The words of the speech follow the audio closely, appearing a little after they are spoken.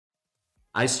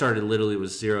I started literally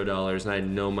with $0 and I had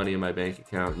no money in my bank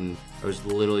account, and I was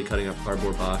literally cutting up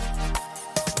cardboard box.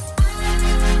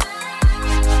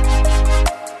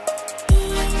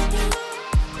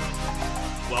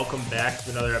 Welcome back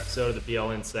to another episode of the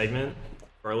BLN segment.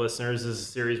 For our listeners, this is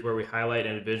a series where we highlight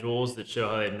individuals that show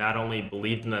how they've not only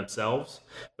believed in themselves,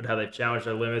 but how they've challenged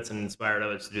their limits and inspired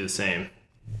others to do the same.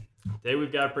 Today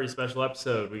we've got a pretty special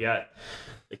episode. We got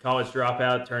the college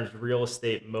dropout turned real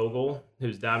estate mogul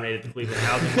who's dominated the Cleveland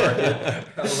housing market.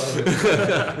 I love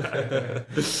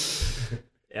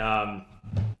it.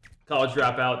 College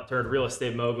dropout turned real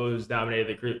estate mogul who's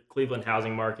dominated the Cleveland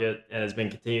housing market and has been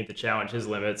continuing to challenge his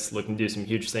limits, looking to do some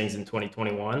huge things in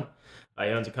 2021. He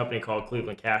owns a company called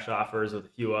Cleveland Cash Offers with a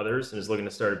few others and is looking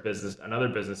to start another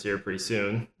business here pretty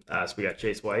soon. So we got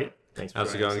Chase White. Thanks for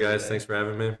How's it going, guys? Thanks for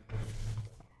having me.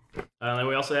 And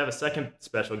we also have a second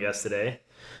special guest today,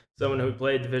 someone who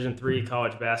played Division III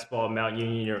college basketball at Mount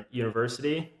Union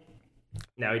University.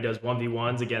 Now he does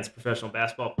 1v1s against professional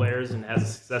basketball players and has a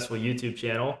successful YouTube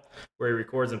channel where he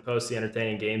records and posts the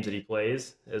entertaining games that he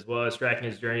plays, as well as tracking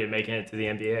his journey to making it to the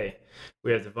NBA.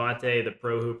 We have Devontae, the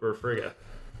pro hooper Frigga.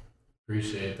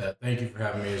 Appreciate that. Thank you for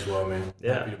having me as well, man.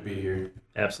 Yeah. Happy to be here.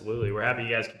 Absolutely. We're happy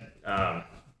you guys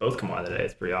both come on today.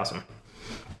 It's pretty awesome.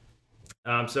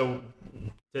 So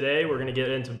today we're going to get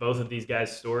into both of these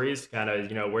guys' stories, kind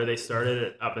of, where they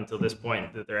started up until this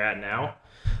point that they're at now.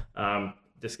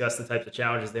 Discuss the types of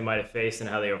challenges they might have faced and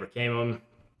how they overcame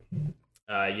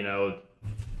them.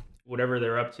 Whatever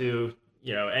they're up to,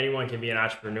 anyone can be an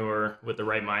entrepreneur with the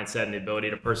right mindset and the ability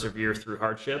to persevere through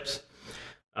hardships.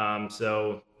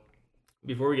 So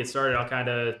before we get started, I'll kind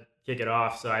of kick it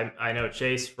off. So I know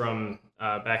Chase from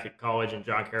back at college and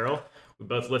John Carroll. We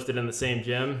both lifted in the same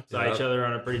gym, saw each other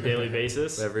on a pretty daily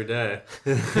basis. Every day.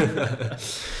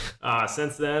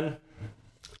 Since then,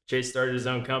 Chase started his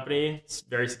own company. It's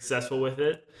very successful with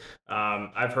it.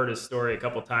 I've heard his story a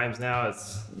couple times now.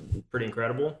 It's pretty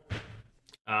incredible.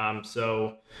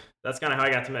 So that's kind of how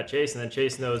I got to meet Chase. And then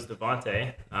Chase knows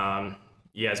Devontae.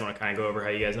 You guys want to kind of go over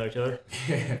how you guys know each other?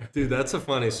 Dude, that's a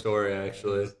funny story,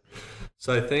 actually.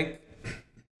 So I think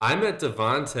I met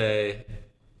Devontae.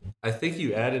 I think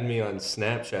you added me on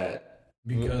Snapchat.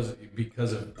 Because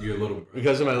of your little brother.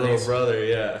 Because of my little brother,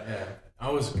 yeah. Yeah. I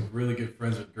was really good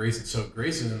friends with Grayson. So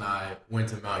Grayson and I went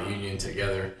to Mount Union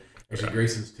together. Actually,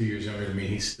 Grayson's 2 years younger than me.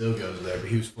 He still goes there, but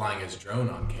he was flying his drone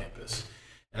on campus.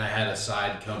 And I had a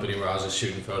side company where I was just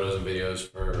shooting photos and videos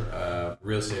for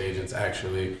real estate agents,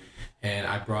 actually. And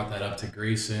I brought that up to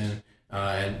Grayson.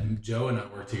 And Joe and I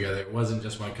worked together. It wasn't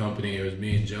just my company. It was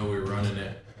me and Joe. We were running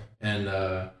it.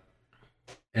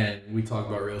 And we talked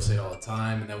about real estate all the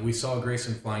time. And then we saw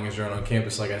Grayson flying his drone on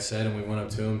campus, like I said, and we went up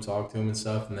to him, talked to him and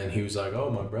stuff. And then he was like, oh,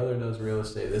 my brother does real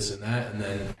estate, this and that. And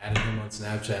then added him on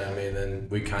Snapchat. I mean, then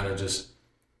we kind of just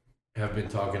have been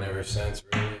talking ever since,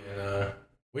 really. And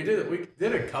we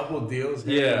did a couple deals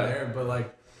here and there, but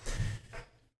like,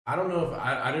 I don't know if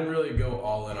I didn't really go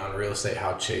all in on real estate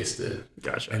how Chase did.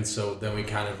 Gotcha. And so then we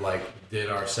kind of like did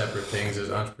our separate things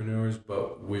as entrepreneurs,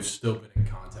 but we've still been in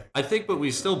contact. I think, but we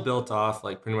still built off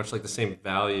like pretty much like the same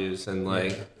values and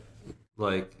like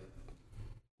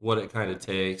what it kind of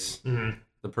takes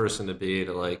the person to be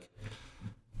to like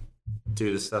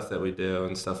do the stuff that we do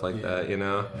and stuff like that,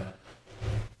 Yeah.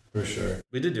 For sure.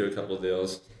 We did do a couple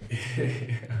deals.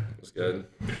 It was good.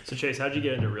 So Chase, how'd you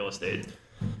get into real estate?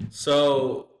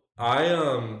 So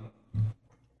I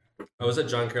was at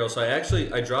John Carroll. So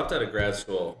I dropped out of grad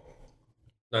school,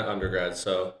 not undergrad.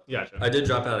 So Gotcha. I did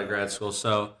drop out of grad school.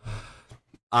 So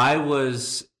I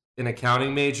was an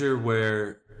accounting major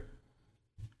where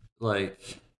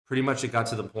like pretty much it got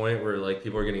to the point where like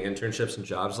people were getting internships and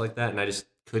jobs like that. And I just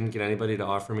couldn't get anybody to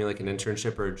offer me like an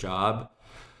internship or a job.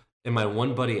 And my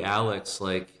one buddy, Alex,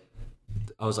 like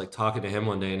I was like talking to him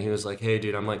one day and he was like, hey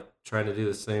dude, I'm like trying to do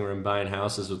this thing where I'm buying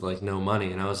houses with like no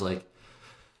money. And I was like,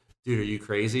 dude, are you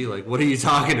crazy? Like, what are you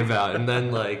talking about? And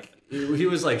then like, he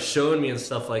was like showing me and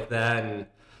stuff like that. And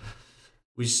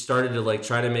we started to like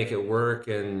try to make it work.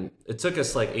 And it took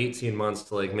us like 18 months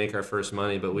to like make our first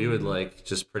money, but we would like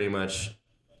just pretty much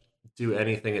do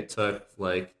anything it took.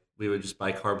 Like we would just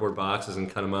buy cardboard boxes and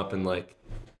cut them up and like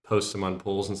post them on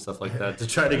polls and stuff like that to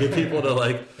try to get people to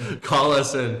like call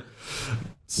us and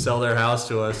sell their house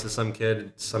to us, to some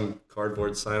kid, some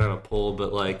cardboard sign on a pole.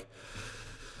 But like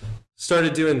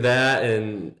started doing that,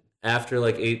 and after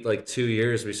like 2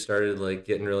 years we started like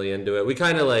getting really into it. We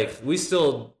kind of like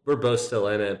we're both still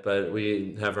in it, but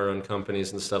we have our own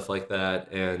companies and stuff like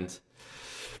that. And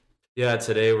yeah,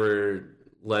 today we're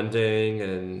lending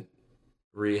and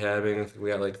rehabbing.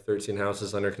 We got like 13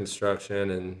 houses under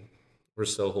construction, and we're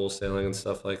still wholesaling and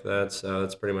stuff like that. So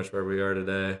that's pretty much where we are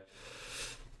today.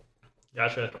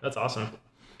 Gotcha. That's awesome.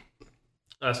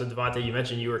 So Devontae, you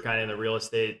mentioned you were kind of in the real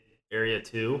estate area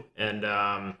too, and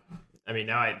I mean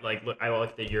now I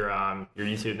looked at your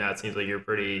YouTube now. It seems like you're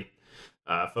pretty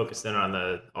focused in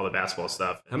on all the basketball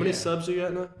stuff. How many subs you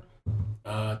got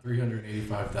now?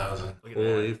 385,000.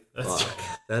 Holy fuck.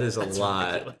 That is a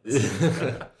lot.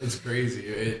 It's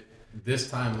crazy. This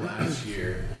time last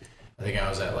year, I think I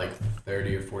was at like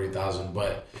 30 or 40,000,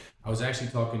 but I was actually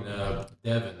talking to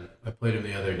Devin. I played him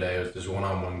the other day. It was just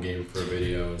one-on-one game for a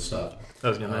video and stuff. I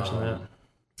was gonna mention that.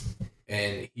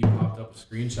 And he popped up a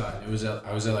screenshot, and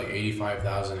I was at like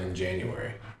 85,000 in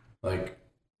January. Like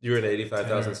You were at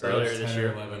 85,000 subs? earlier this 10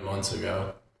 year. or 11 months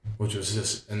ago, which was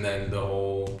just, and then the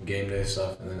whole game day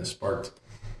stuff, and then it sparked.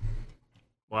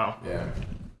 Wow. Yeah.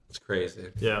 It's crazy.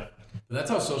 Yeah. But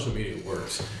that's how social media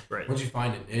works. Right. Once you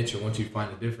find a niche, or once you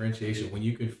find a differentiation, when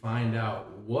you can find out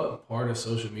what part of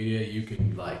social media you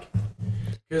can like,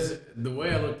 because the way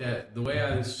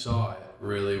I saw it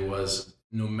really was,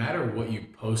 no matter what you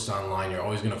post online, you're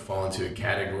always going to fall into a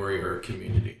category or a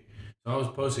community. So I was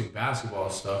posting basketball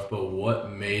stuff, but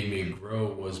what made me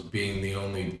grow was being the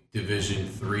only Division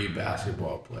III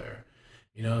basketball player.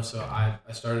 You know, so I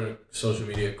started a social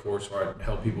media course where I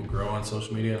help people grow on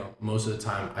social media. Most of the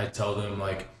time I tell them,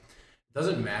 like, it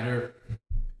doesn't matter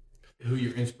who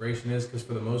your inspiration is, because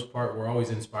for the most part, we're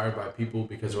always inspired by people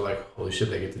because we're like, holy shit,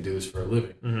 they get to do this for a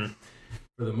living. Mm-hmm.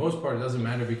 For the most part, it doesn't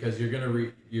matter, because you're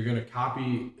gonna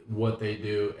copy what they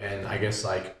do, and I guess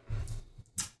like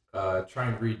try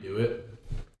and redo it,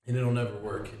 and it'll never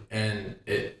work. And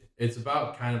it's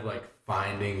about kind of like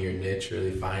finding your niche,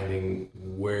 really finding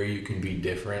where you can be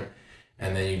different,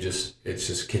 and then it's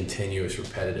just continuous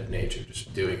repetitive nature,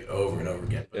 just doing it over and over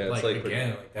again. But Yeah, it's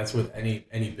like that's with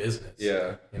any business.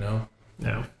 Yeah. You know?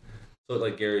 Yeah. So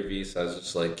like Gary Vee says,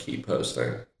 just like keep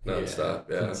posting nonstop.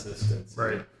 Yeah. Consistency.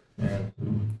 Right. Yeah.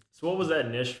 So what was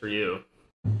that niche for you,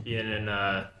 being in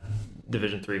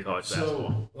Division III college basketball?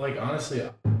 So, like, honestly,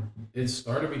 it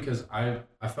started because I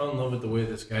fell in love with the way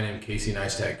this guy named Casey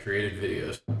Neistat created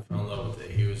videos. I fell in love with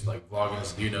it. He was like vlogging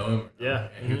his, do you know him? Yeah.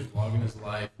 And he was vlogging his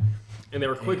life. And they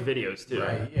were quick videos too.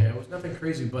 Right, yeah, it was nothing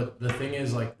crazy, but the thing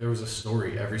is, like, there was a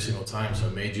story every single time, so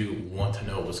it made you want to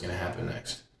know what was going to happen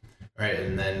next. Right,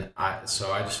 and then I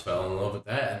just fell in love with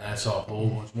that, and I saw a whole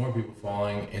bunch more people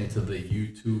falling into the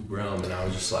YouTube realm, and I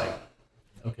was just like,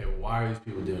 okay, why are these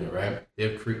people doing it, right?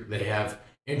 They have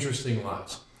interesting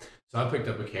lives. So I picked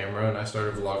up a camera and I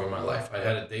started vlogging my life. I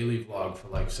had a daily vlog for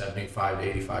like 75 to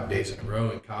 85 days in a row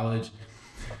in college.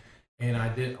 And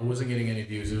I wasn't getting any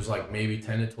views. It was like maybe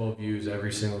 10 to 12 views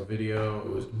every single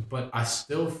video. But I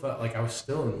still felt like I was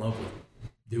still in love with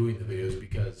doing the videos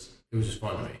because it was just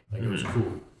fun to me. Like, it was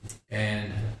cool.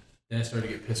 And then I started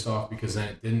to get pissed off because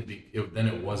then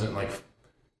it wasn't like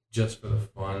just for the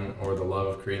fun or the love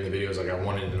of creating the videos. Like, I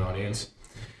wanted an audience.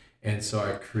 And so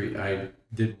I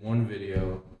did one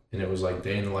video, and it was like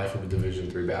day in the life of a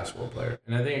Division III basketball player.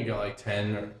 And I think it got like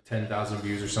 10,000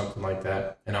 views or something like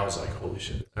that. And I was like, holy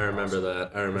shit. I remember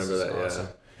that. Awesome.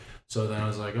 So then I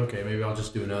was like, okay, maybe I'll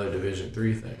just do another Division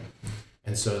III thing.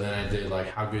 And so then I did like,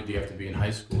 how good do you have to be in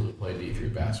high school to play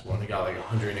D3 basketball? And it got like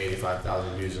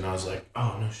 185,000 views. And I was like,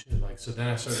 oh, no shit. Like, so then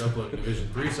I started uploading Division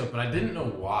III stuff, but I didn't know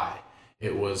why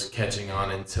it was catching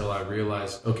on until I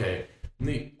realized, okay, I'm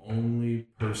the only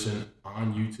person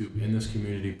on YouTube in this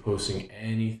community posting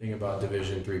anything about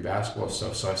Division III basketball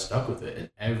stuff. So I stuck with it, and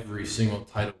every single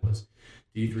title was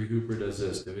D3 Hooper does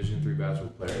this, Division III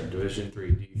basketball player, Division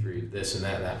III, D3, this and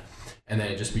that. And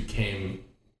then it just became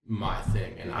my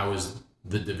thing, and I was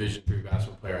the Division III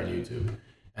basketball player on YouTube.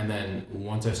 And then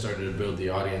once I started to build the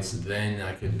audience, then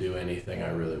I could do anything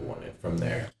I really wanted from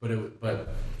there. But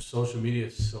social media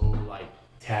is so like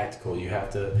tactical. You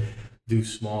have to do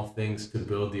small things to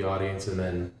build the audience, and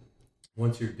then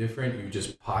once you're different, you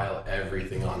just pile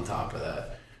everything on top of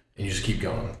that, and you just keep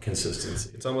going. Consistency.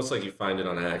 It's almost like you find it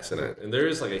on accident, and there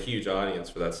is like a huge audience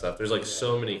for that stuff. There's like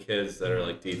so many kids that are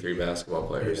like D3 basketball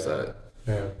players that.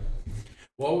 Yeah.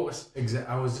 Well,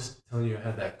 I was just telling you, I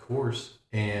had that course,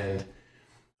 and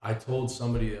I told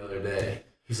somebody the other day.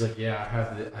 He's like, yeah,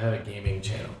 I have a gaming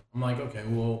channel. I'm like, okay,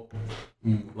 well,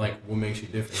 like, what makes you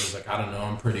different? He's like, I don't know,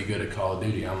 I'm pretty good at Call of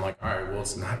Duty. I'm like, all right, well,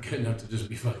 it's not good enough to just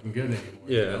be fucking good anymore.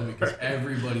 Yeah. You know? Because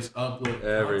everybody's uploading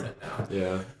content now.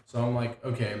 Yeah. So I'm like,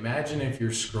 okay, imagine if you're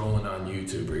scrolling on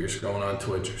YouTube or you're scrolling on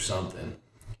Twitch or something,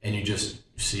 and you just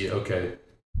see, okay,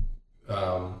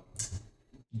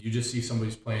 you just see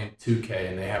somebody's playing 2K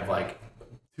and they have like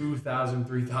 2,000,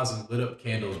 3,000 lit up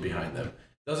candles behind them.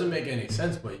 Doesn't make any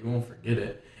sense, but you won't forget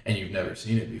it, and you've never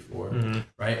seen it before,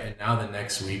 right? And now the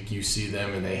next week you see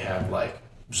them and they have like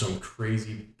some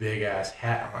crazy big ass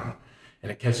hat on,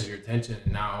 and it catches your attention.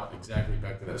 And now exactly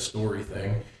back to that story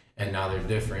thing, and now they're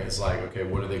different. It's like, okay,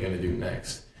 what are they going to do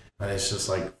next? And it's just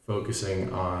like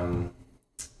focusing on,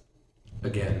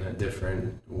 again, a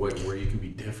different where you can be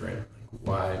different.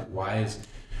 Like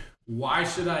why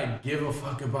should I give a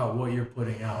fuck about what you're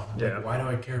putting out? Like, why do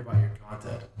I care about your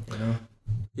content? You know?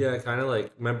 Yeah, kind of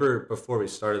like, remember before we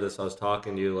started this, I was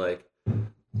talking to you, like,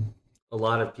 a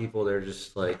lot of people, they're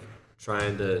just like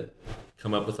trying to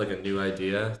come up with like a new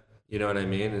idea, you know what I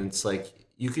mean? And it's like,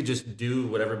 you could just do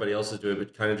what everybody else is doing,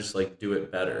 but kind of just like do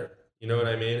it better, you know what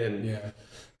I mean? And if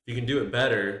you can do it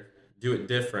better, do it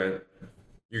different,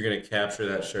 you're going to capture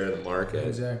that share of the market.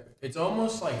 Exactly. It's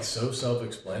almost like so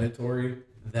self-explanatory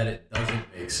that it doesn't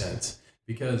make sense,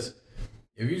 because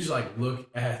if you just like look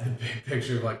at the big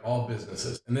picture of like all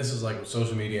businesses, and this is like with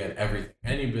social media and everything,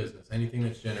 any business, anything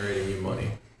that's generating you money,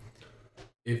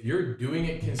 if you're doing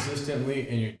it consistently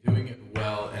and you're doing it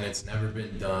well and it's never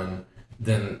been done,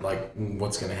 then like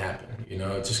what's going to happen? You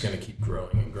know, it's just going to keep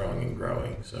growing and growing and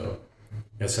growing. So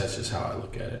I guess that's just how I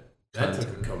look at it. That took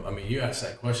you asked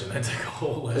that question. That took a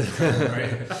whole list,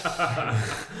 right?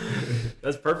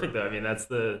 That's perfect, though. I mean, that's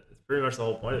pretty much the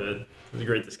whole point of it. It was a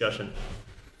great discussion.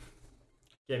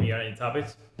 Kim, you got any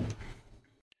topics?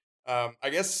 I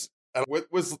guess,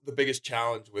 what was the biggest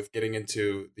challenge with getting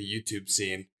into the YouTube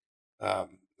scene?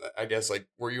 I guess, like,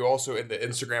 were you also into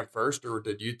Instagram first, or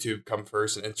did YouTube come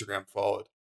first and Instagram followed?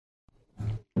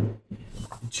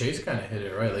 Chase kind of hit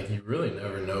it right. Like, you really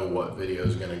never know what video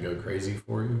is going to go crazy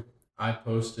for you. I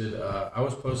was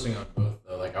posting on both,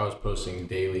 like I was posting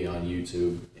daily on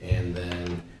YouTube, and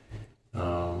then,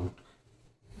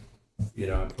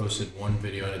 I posted one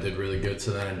video and it did really good.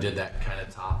 So then I did that kind of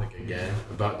topic again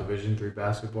about Division III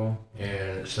basketball,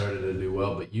 and it started to do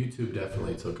well. But YouTube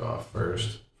definitely took off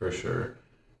first, for sure.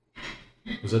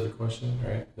 Was that the question,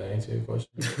 right? Did I answer your question?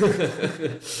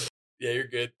 Yeah, you're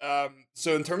good.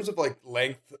 So in terms of like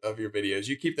length of your videos,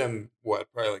 you keep them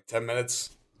probably like 10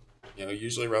 minutes?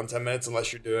 Usually around 10 minutes,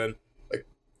 unless you're doing like.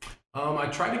 I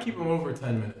try to keep them over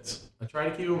 10 minutes.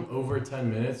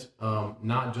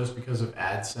 Not just because of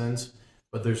AdSense,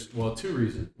 but there's two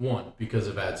reasons. One, because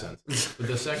of AdSense, but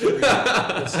the second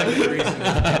reason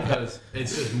is because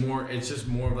it's just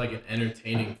more of like an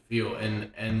entertaining feel,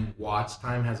 and watch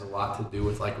time has a lot to do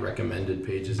with like recommended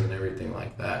pages and everything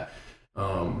like that.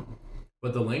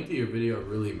 But the length of your video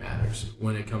really matters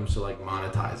when it comes to like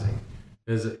monetizing,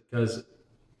 because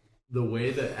the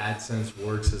way that AdSense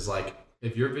works is like,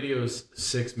 if your video is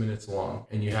 6 minutes long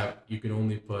and you can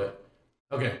only put,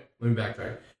 okay, let me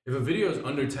backtrack. If a video is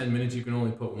under 10 minutes, you can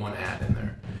only put one ad in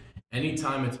there.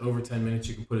 Anytime it's over 10 minutes,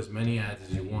 you can put as many ads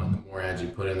as you want. The more ads you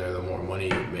put in there, the more money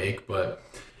you make. But,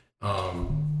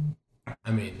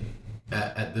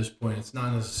 at this point, it's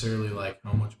not necessarily like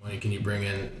how much money can you bring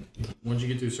in. Once you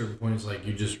get to a certain point, it's like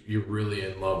you're really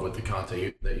in love with the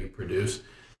content that you produce.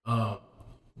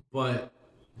 But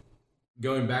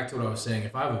going back to what I was saying,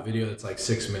 if I have a video that's like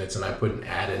 6 minutes and I put an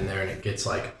ad in there and it gets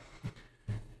like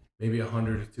maybe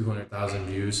 100 to 200,000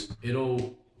 views,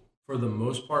 it'll, for the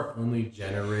most part, only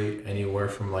generate anywhere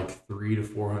from like $300 to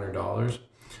 $400.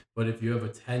 But if you have a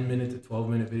 10-minute to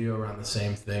 12-minute video around the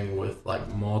same thing with like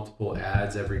multiple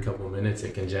ads every couple of minutes,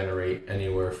 it can generate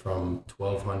anywhere from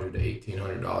 $1,200 to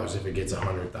 $1,800 if it gets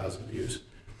 100,000 views.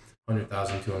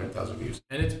 100,000, 200,000 views.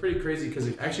 And it's pretty crazy because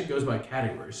it actually goes by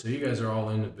categories. So you guys are all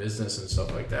into business and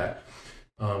stuff like that.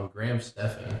 Graham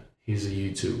Stephan, he's a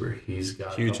YouTuber. He's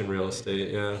got huge in real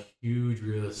estate, yeah. Huge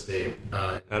real estate.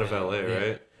 Out of LA,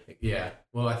 right? Yeah.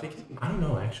 Well, I don't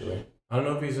know actually. I don't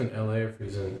know if he's in LA or if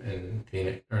he's in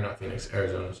Phoenix, or not Phoenix,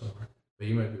 Arizona somewhere. But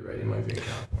you might be right. He might be in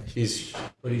California. He's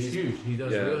huge. He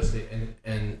does real estate,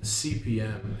 and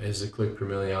CPM is a click per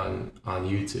million on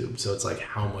YouTube. So it's like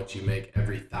how much you make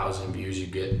every 1,000 views you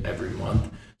get every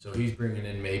month. So he's bringing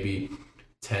in maybe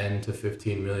 10 to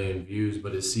 15 million views,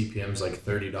 but his CPM is like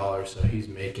 $30. So he's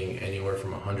making anywhere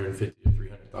from $150,000 to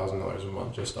 $300,000 a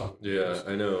month just off. Yeah,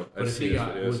 I know. But if he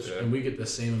got, and we get the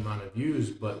same amount of views,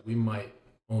 but we might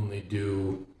only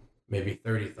do maybe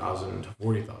 $30,000 to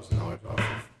 $40,000 off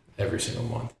of every single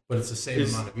month, but it's the same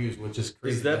amount of views, which is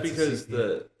crazy. Is that because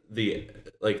the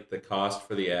cost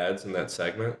for the ads in that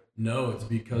segment? No, it's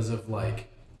because of like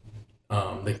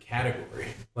the category.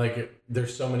 Like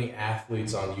there's so many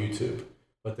athletes on YouTube,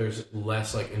 but there's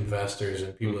less like investors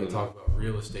and people that talk about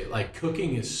real estate. Like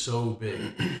cooking is so big.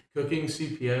 Cooking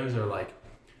CPMs are like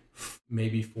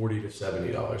maybe $40 to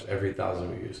 $70 every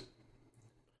 1,000 views.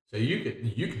 So you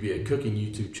could be a cooking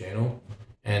YouTube channel,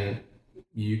 and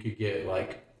you could get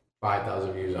like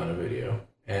 5,000 views on a video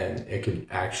and it could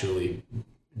actually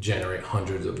generate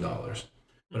hundreds of dollars.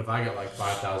 But if I got like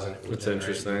 5,000, it would That's generate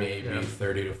interesting. maybe Yeah.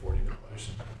 $30 to $40.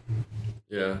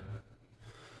 Yeah.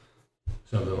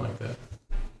 Something like that.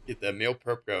 Get that meal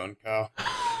prep going, Kyle.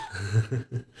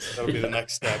 That'll be the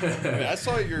next step. I mean, I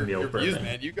saw your Meal views, prep.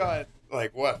 man. You got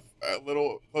like what? A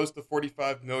little close to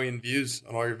 45 million views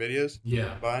on all your videos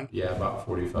Yeah. combined. Yeah, about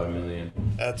 45 million.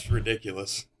 That's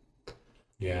ridiculous.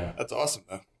 Yeah. That's awesome,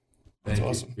 though. Thank you.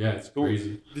 awesome. Yeah, it's Cool.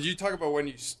 crazy. Did you talk about when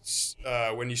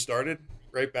you started?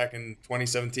 Right back in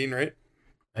 2017, right?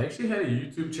 I actually had a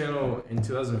YouTube channel in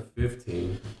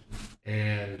 2015,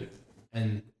 and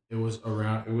it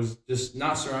was just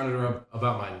not surrounded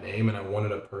about my name, and I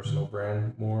wanted a personal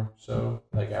brand more. So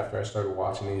like after I started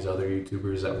watching these other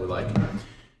YouTubers that were like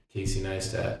Casey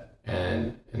Neistat,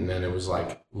 and then it was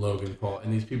like Logan Paul,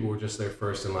 and these people were just their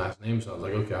first and last name. So I was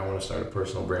like, okay, I want to start a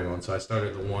personal brand one. So I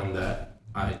started the one that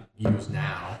I use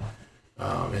now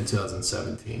in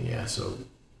 2017. Yeah, so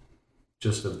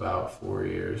just about 4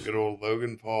 years. Good old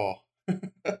Logan Paul.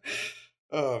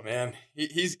 Oh man,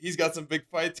 he's got some big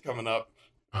fights coming up.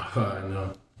 I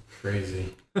know.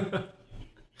 Crazy.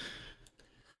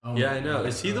 Oh Yeah, my I know. God,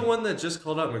 Is he the one that just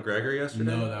called out McGregor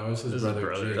yesterday? No, that was his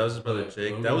brother. Jake. That was his brother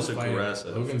Jake. That was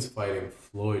aggressive. Logan's fighting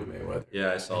Floyd Mayweather.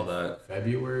 Yeah, I saw that.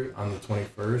 February on the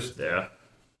 21st, Yeah.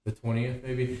 the 20th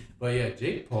maybe. But yeah,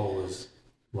 Jake Paul was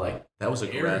like That was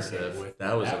arrogant aggressive. with-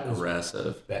 That was that was-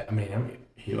 aggressive. I mean,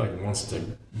 he like wants to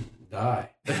die.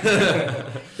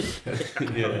 Yeah,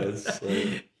 it's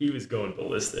like, He was going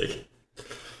ballistic.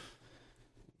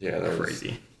 yeah, that was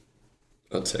Crazy.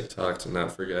 a TikTok to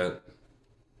not forget.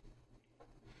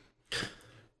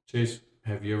 Chase,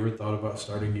 have you ever thought about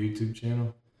starting a YouTube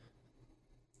channel?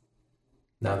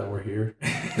 Now that we're here,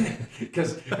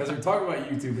 because we're talking about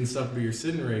YouTube and stuff, but you're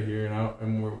sitting right here,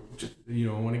 and we're just,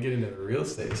 I want to get into the real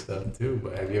estate stuff too.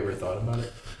 But have you ever thought about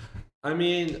it? I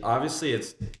mean, obviously,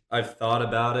 I've thought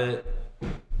about it.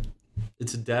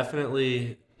 It's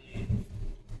definitely.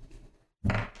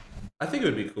 I think it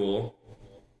would be cool.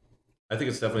 I think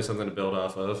it's definitely something to build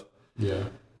off of. Yeah.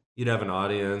 You'd have an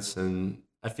audience, and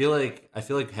I feel like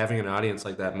having an audience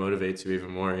like that motivates you even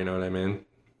more. You know what I mean?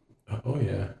 Oh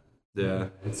yeah. Yeah,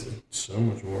 It's so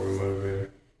much more of a motivator.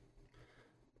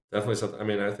 definitely something. I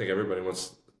mean, I think everybody wants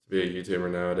to be a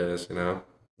YouTuber nowadays. You know,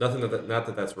 not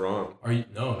that that's wrong. Are you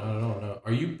no?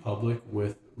 Are you public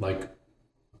with like,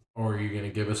 or are you gonna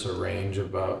give us a range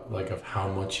about like of how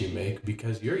much you make?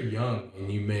 Because you're young and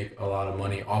you make a lot of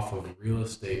money off of real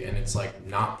estate, and it's like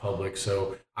not public.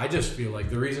 So I just feel like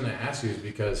the reason I ask you is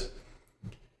because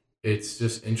it's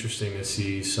just interesting to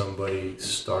see somebody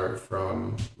start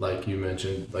from, like you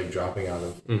mentioned, like dropping out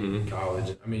of Mm-hmm.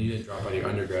 college. I mean, you didn't drop out of your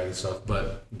undergrad and stuff,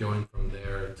 but going from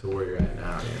there to where you're at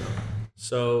now,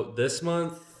 So this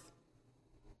month,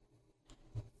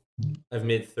 I've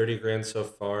made 30 grand so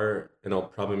far, and I'll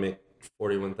probably make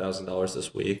 $41,000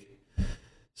 this week.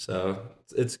 So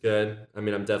it's good. I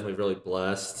mean, I'm definitely really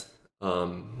blessed.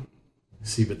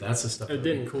 See, but that's the stuff It that'd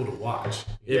be didn't- cool to watch.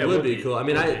 It Yeah, would be cool. I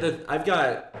mean, would I've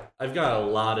got a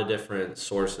lot of different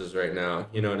sources right now.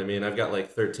 You know what I mean? I've got like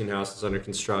 13 houses under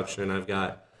construction. I've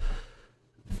got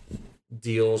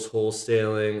deals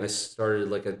wholesaling.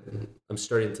 I'm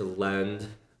starting to lend.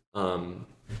 I'm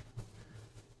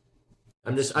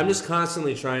just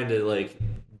constantly trying to like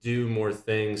do more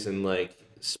things and like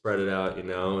spread it out, you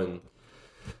know, and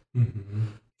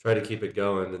try to keep it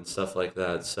going and stuff like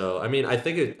that. So I mean, I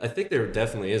think there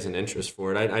definitely is an interest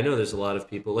for it. I know there's a lot of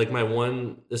people like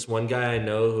this one guy I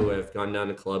know who I've gone down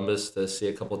to Columbus to see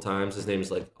a couple times. His name is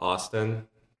like Austin,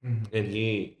 and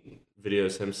he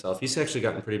videos himself. He's actually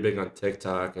gotten pretty big on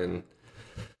TikTok, and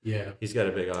Yeah. he's got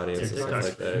a big audience and stuff TikTok's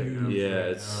like that. huge Yeah, right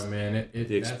it's now, man.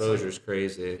 the exposure's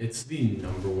crazy. It's the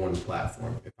number one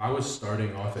platform. If I was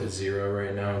starting off at zero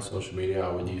right now on social media, I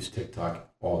would use TikTok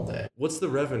all day. What's the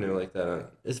revenue like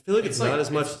that? I feel like it's not as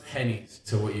much. it's pennies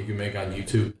to what you can make on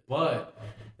YouTube. But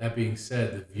that being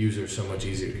said, the views are so much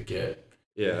easier to get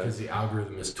Yeah. because the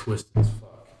algorithm is twisted as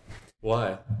fuck.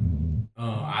 Why?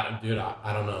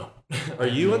 I don't know. Are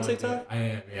you No on idea. TikTok? I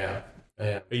am. Yeah, I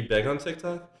am. Are you big on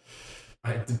TikTok?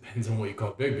 It depends on what you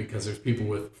call big because there's people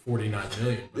with 49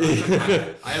 million. But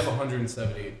I have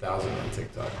 178,000 on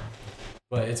TikTok.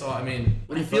 But it's all. I mean,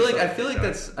 I feel like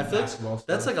basketball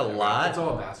that's stuff. like a lot. It's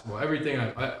all basketball. Everything.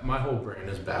 My whole brand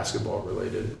is basketball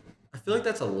related. I feel like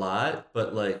that's a lot,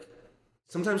 but like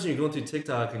sometimes when you're going through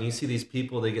TikTok and you see these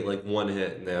people, they get like one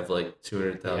hit and they have like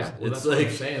 200,000. Yeah, well, It's that's what I'm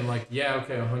like saying. Like, yeah,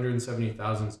 okay,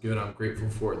 170,000 is good. I'm grateful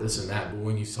for it, this and that. But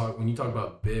when you talk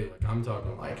about big, like I'm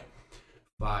talking like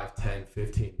 5, 10,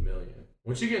 15 million.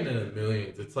 Once you get into the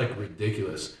millions, it's like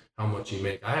ridiculous how much you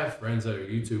make. I have friends that are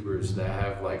YouTubers that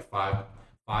have like 5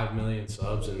 million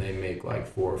subs and they make like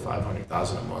 400,000 or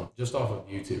 500,000 a month just off of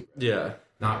YouTube. Yeah.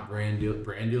 Not brand deals.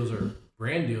 Brand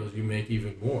deals you make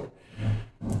even more.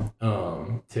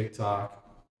 TikTok.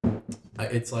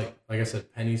 It's like I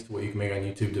said, pennies to what you can make on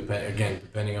YouTube.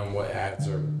 Depending on what ads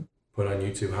are put on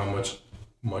YouTube, how much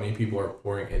money people are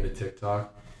pouring into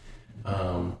TikTok.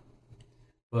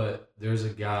 But there's a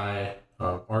guy,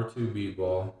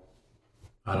 R2B-Ball.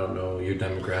 I don't know your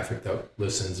demographic that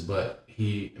listens, but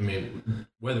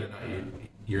whether or not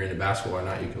you're into basketball or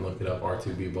not, you can look it up.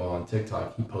 R2B-Ball on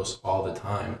TikTok. He posts all the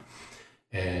time,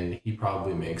 and he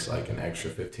probably makes like an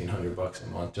extra $1,500 a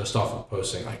month just off of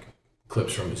posting like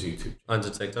clips from his YouTube.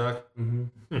 Onto TikTok.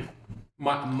 Mm-hmm.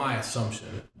 My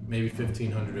assumption, maybe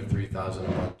 $1,500 to $3,000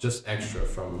 a month, just extra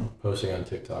from posting on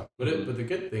TikTok. But the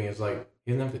good thing is like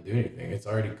he doesn't have to do anything. It's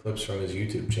already clips from his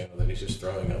YouTube channel that he's just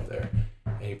throwing up there,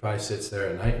 and he probably sits there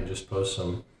at night and just posts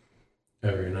them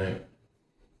every night.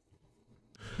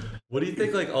 What do you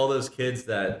think? Like all those kids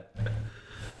that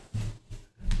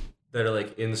are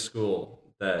like in school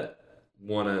that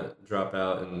want to drop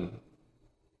out and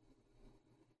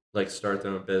like start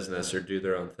their own business or do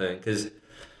their own thing, because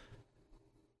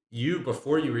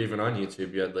before you were even on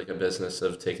YouTube, you had like a business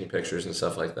of taking pictures and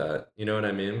stuff like that. You know what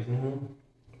I mean? Mm-hmm.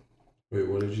 Wait,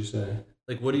 what did you say?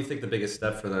 Like, what do you think the biggest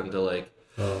step for them to like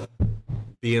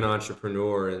be an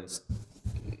entrepreneur and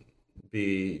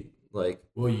be like?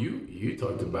 Well, you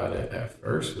talked about it at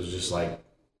first. Was just like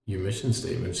your mission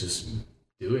statement, just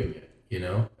doing it. You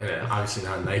know, and obviously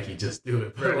not Nike, just do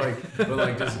it, but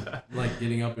like just like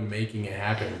getting up and making it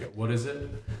happen. What is it?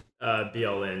 Be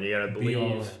all in. You gotta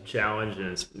believe, challenge, and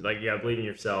it's like you gotta believe in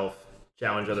yourself,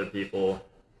 challenge other people,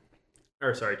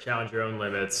 challenge your own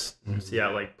limits. Mm-hmm. So yeah,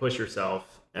 like push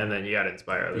yourself, and then you gotta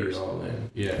inspire others. Be all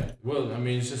in. Yeah. Well, I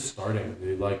mean, it's just starting,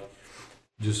 dude. Like,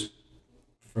 just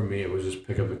for me, it was just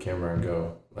pick up a camera and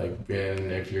go. Like,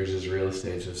 and if yours is real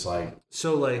estate, it's just like.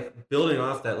 So like building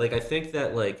off that, like I think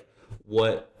that like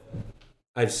what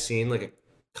I've seen like a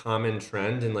common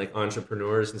trend in like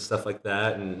entrepreneurs and stuff like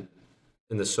that, and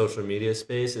in the social media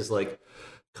space is like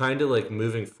kind of like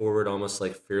moving forward almost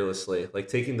like fearlessly, like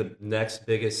taking the next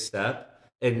biggest step.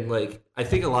 And like I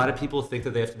think a lot of people think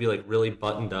that they have to be like really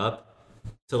buttoned up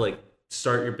to like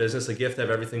start your business. Like you have to have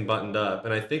everything buttoned up,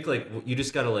 and I think like you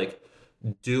just got to like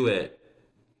do it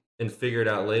and figure it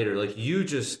out later. Like you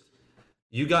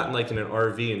got in like in an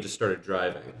RV and just started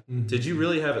driving. Mm-hmm. Did you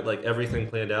really have it like everything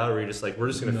planned out, or were you just like, we're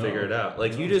just gonna figure it out?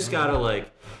 Like you just gotta like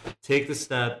take the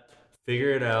step,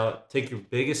 figure it out, take your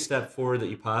biggest step forward that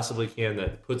you possibly can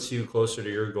that puts you closer to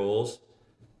your goals,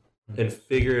 and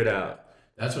figure it out.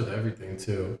 That's with everything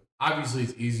too. Obviously,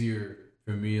 it's easier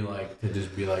for me like to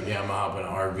just be like, yeah, I'm gonna hop in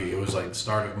an RV. It was like the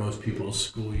start of most people's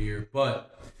school year.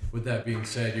 But with that being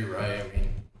said, you're right. I mean,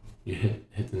 you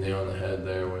hit the nail on the head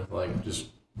there with like just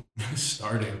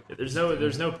starting. There's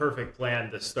no perfect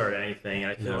plan to start anything.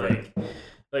 And I feel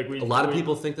a lot of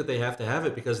people think that they have to have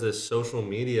it because of this social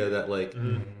media that like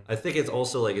I think it's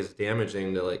also like it's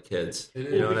damaging to like kids.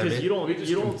 You know because I mean? you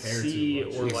don't see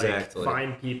or like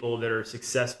find people that are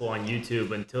successful on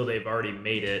YouTube until they've already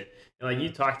made it. And like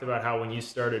you talked about how when you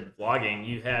started vlogging,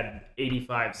 you had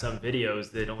 85 some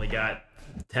videos that only got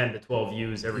 10 to 12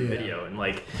 views every video, and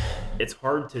like it's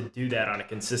hard to do that on a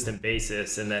consistent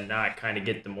basis and then not kind of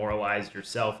get demoralized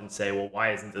yourself and say, well,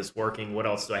 why isn't this working? What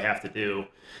else do I have to do?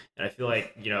 And I feel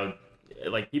like, you know,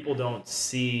 like people just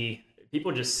see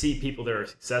people that are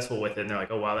successful with it and they're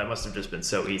like, oh wow, that must have just been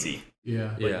so easy.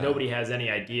 Nobody has any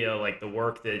idea like the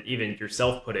work that even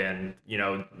yourself put in, you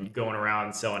know, going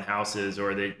around selling houses,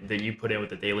 or that you put in with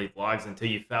the daily vlogs, until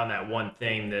you found that one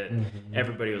thing that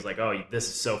everybody was like, oh, this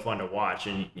is so fun to watch.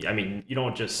 And I mean, you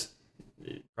don't just,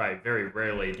 probably very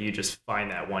rarely do you just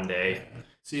find that one day.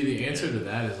 See, the answer to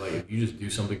that is like, if you just do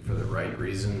something for the right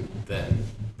reason, then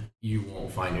you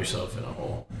won't find yourself in a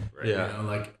hole. Right? You know,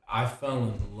 like I fell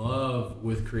in love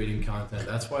with creating content.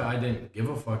 That's why I didn't give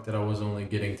a fuck that I was only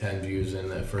getting 10 views in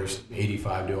the first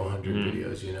 85 to 100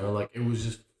 videos, you know, like it was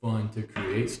just fun to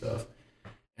create stuff.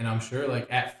 And I'm sure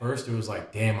like at first it was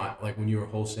like, damn, like when you were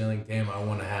wholesaling, damn, I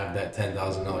want to have that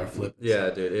 $10,000 flip.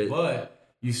 Yeah, dude. But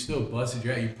you still busted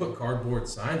your ass. You put cardboard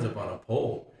signs up on a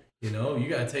pole. You know, you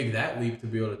got to take that leap to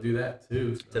be able to do that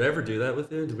too. So. Did I ever do that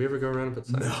with you? Did we ever go around and put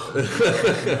signs? No.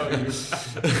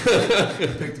 You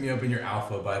picked me up in your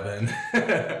Alpha by then.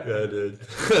 Yeah, dude.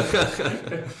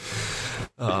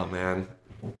 Oh, man.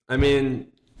 I mean,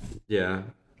 yeah,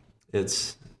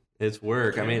 it's It's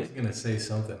work. I I mean, was gonna say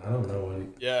something. I don't know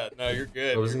what. Yeah, no, you're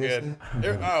good. What was You're he good.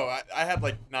 gonna I had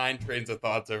like 9 trains of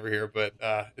thoughts over here, but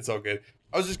it's all good.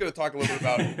 I was just going to talk a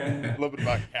little bit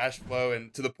about cash flow,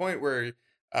 and to the point where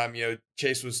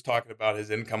Chase was talking about his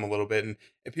income a little bit, and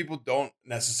people don't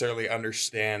necessarily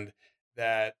understand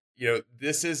that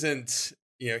this isn't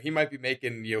he might be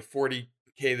making $40K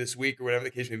this week or whatever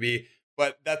the case may be,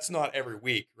 but that's not every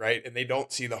week, right? And they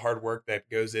don't see the hard work that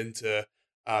goes into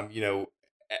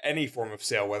any form of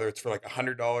sale, whether it's for like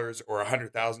 $100 or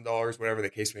 $100,000, whatever the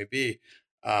case may be.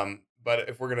 But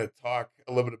if we're going to talk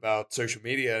a little bit about social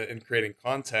media and creating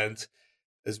content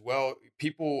as well,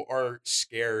 people are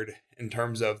scared in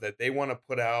terms of that they want to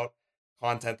put out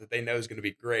content that they know is going to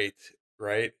be great,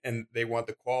 right? And they want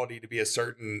the quality to be a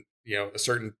certain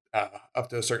up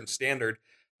to a certain standard.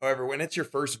 However, when it's your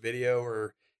first video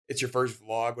or it's your first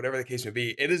vlog, whatever the case may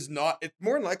be, it's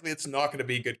more than likely it's not going to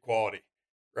be good quality,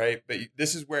 right? But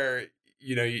this is where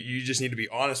you just need to be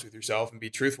honest with yourself and be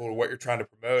truthful to what you're trying to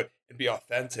promote and be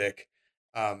authentic,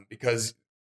 because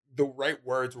the right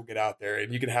words will get out there,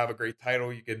 and you can have a great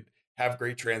title, you could have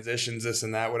great transitions, this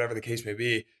and that, whatever the case may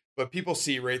be, but people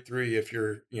see right through you if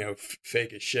you're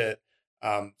fake as shit.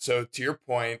 So to your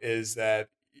point is that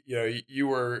you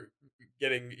were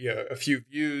getting a few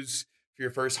views for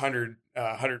your first 100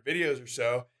 videos or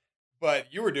so,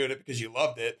 but you were doing it because you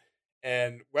loved it.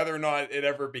 And whether or not it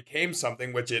ever became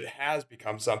something, which it has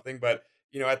become something, but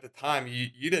at the time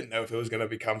you didn't know if it was going to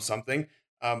become something,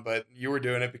 but you were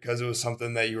doing it because it was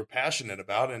something that you were passionate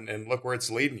about, and look where it's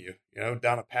leading you,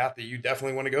 down a path that you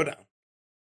definitely want to go down.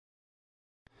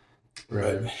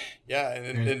 Right. But, yeah,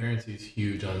 and Transparency is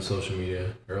huge on social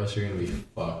media, or else you're gonna be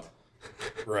fucked.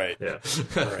 Right. Yeah.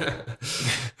 Right.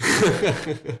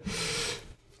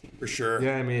 For sure.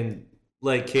 yeah, I mean,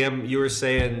 like Cam, you were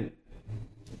saying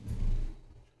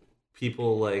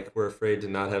people like were afraid to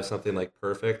not have something like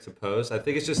perfect to post. I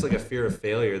think it's just like a fear of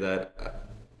failure that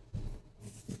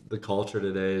the culture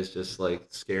today is just like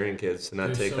scaring kids to not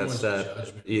There's take so that much step.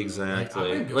 judgment, bro.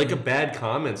 Exactly. I've been Like a going- bad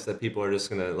comments that people are just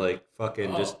gonna like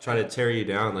fucking just try to tear you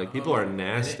down. Like people are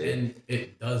nasty. And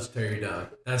it does tear you down.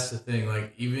 That's the thing.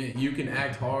 Like, even you can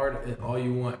act hard and all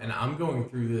you want, and I'm going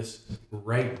through this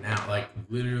right now, like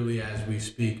literally as we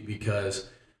speak, because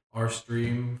our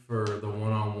stream for the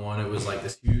one-on-one, it was like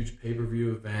this huge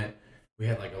pay-per-view event. We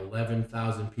had like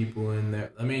 11,000 people in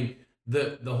there. I mean,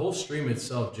 the whole stream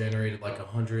itself generated like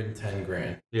 110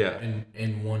 grand Yeah.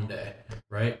 in one day,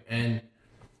 right? And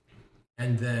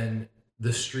then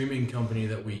the streaming company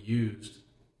that we used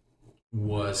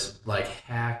was like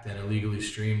hacked and illegally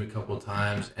streamed a couple of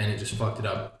times, and it just fucked it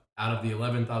up. Out of the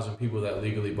 11,000 people that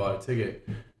legally bought a ticket,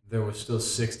 there was still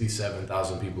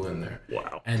 67,000 people in there.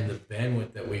 Wow. And the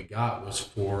bandwidth that we got was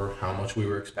for how much we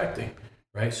were expecting,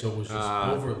 right? So it was just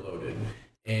overloaded.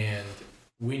 And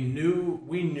we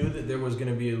knew that there was going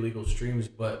to be illegal streams,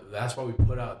 but that's why we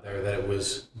put out there that it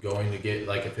was going to get,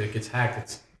 like, if it gets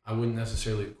hacked, I wouldn't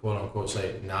necessarily quote unquote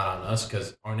say not on us,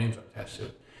 because our names are attached to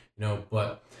it,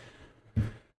 but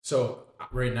so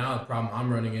right now the problem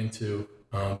I'm running into,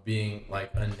 being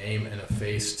like a name and a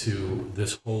face to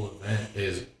this whole event,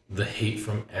 is the hate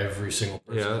from every single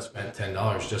person that spent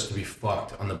 $10 just to be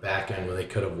fucked on the back end when they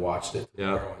could have watched it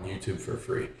tomorrow on YouTube for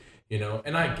free.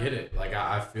 And I get it. Like,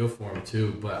 I feel for him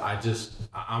too, but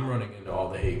I'm running into all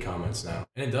the hate comments now,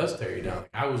 and it does tear you down. Like,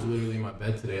 I was literally in my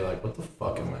bed today, like, what the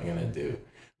fuck am I gonna do?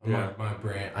 My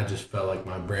brand, I just felt like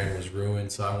my brand was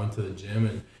ruined, so I went to the gym,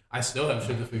 and I still have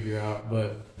shit to figure out,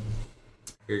 but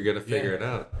You're gonna figure it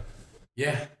out.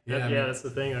 yeah, I mean, that's the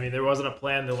thing. I mean, there wasn't a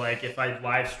plan to, like, if I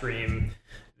live stream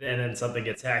and then something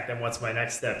gets hacked, then what's my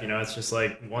next step? It's just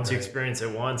like, once you experience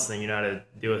it once, then you know how to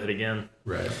deal with it again.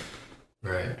 right.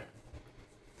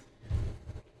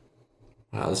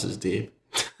 Wow, this is deep.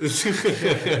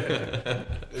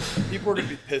 People are going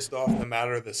to be pissed off no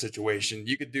matter the situation.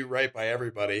 You could do right by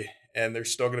everybody, and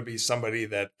there's still going to be somebody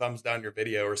that thumbs down your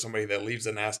video or somebody that leaves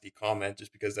a nasty comment,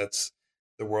 just because that's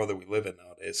the world that we live in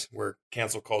nowadays, where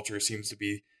cancel culture seems to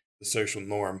be the social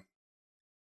norm.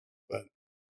 But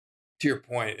to your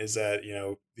point is that,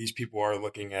 these people are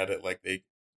looking at it like they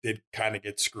did kind of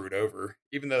get screwed over,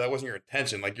 even though that wasn't your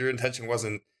intention. Like, your intention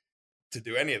wasn't to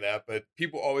do any of that, but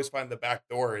people always find the back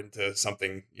door into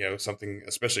something, something,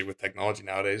 especially with technology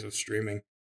nowadays with streaming.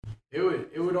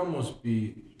 It would almost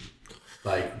be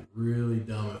like really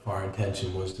dumb if our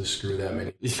intention was to screw that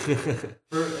many people.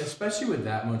 Especially with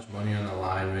that much money on the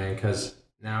line, man, because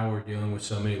now we're dealing with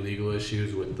so many legal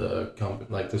issues with the company,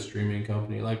 like the streaming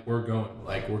company. Like, we're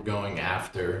going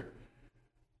after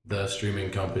the streaming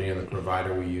company and the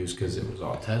provider we use, because it was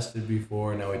all tested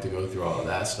before. Now we have to go through all of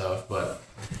that stuff, but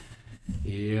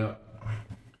yeah.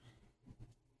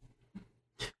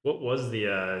 What was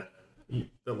the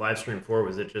live stream for?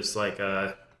 Was it just like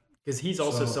because he's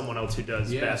also someone else who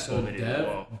does basketball videos as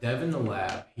well. Dev in the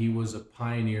lab, he was a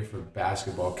pioneer for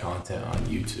basketball content on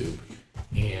YouTube,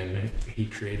 and he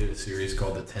created a series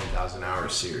called the 10,000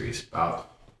 Hours series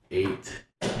about 8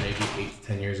 to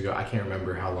 10 years ago. I can't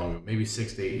remember how long ago, maybe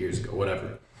 6 to 8 years ago,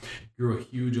 whatever. Grew a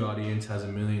huge audience, has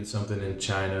 1 million something in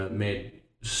China, made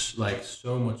like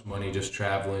so much money just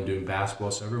traveling, doing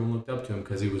basketball. So everyone looked up to him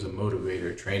because he was a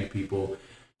motivator, trained people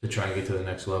to try and get to the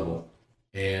next level.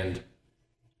 And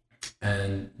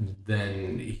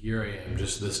then here I am,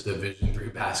 just this Division III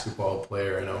basketball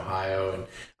player in Ohio, and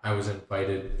I was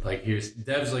invited. Like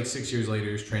Dev's like 6 years later,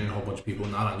 he's training a whole bunch of people,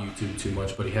 not on YouTube too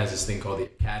much, but he has this thing called the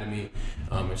Academy.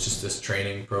 It's just this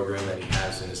training program that he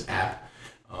has in his app,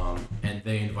 and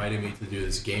they invited me to do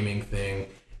this gaming thing,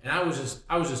 and I was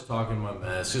just talking my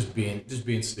mess, just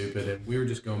being stupid, and we were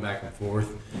just going back and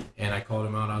forth, and I called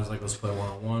him out. I was like, let's play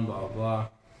one-on-one, blah blah blah,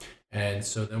 and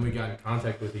so then we got in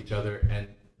contact with each other, and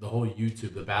the whole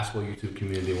the basketball YouTube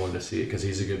community wanted to see it because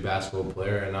he's a good basketball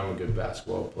player and I'm a good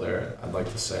basketball player, I'd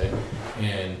like to say.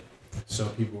 And so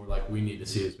people were like, we need to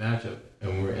see this matchup.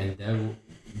 And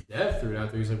Dev threw it out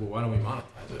there. He's like, well, why don't we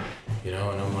monetize it? You know,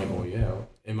 and I'm like, well, yeah.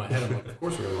 In my head, I'm like, of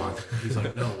course we're going to monetize it. He's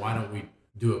like, no, why don't we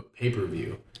do a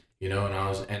pay-per-view? You know,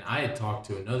 and I had talked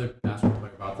to another basketball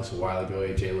player about this a while ago,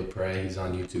 AJ Lepre. He's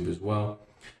on YouTube as well,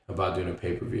 about doing a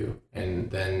pay-per-view.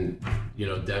 And then, you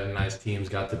know, Devin and I's teams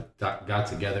got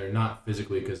together, not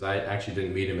physically because I actually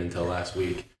didn't meet him until last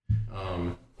week.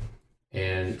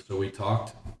 And so we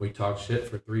talked shit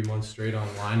for 3 months straight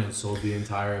online and sold the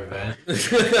entire event.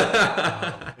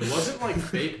 It wasn't like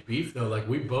fake beef though. Like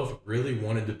we both really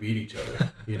wanted to beat each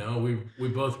other. You know, we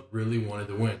both really wanted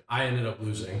to win. I ended up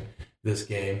losing this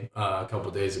game a couple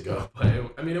days ago, but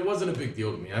it wasn't a big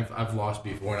deal to me. I've lost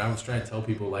before, and I was trying to tell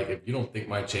people, like, if you don't think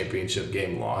my championship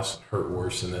game loss hurt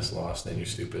worse than this loss, then you're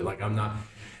stupid. Like, I'm not.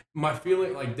 My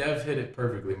feeling, like, Dev hit it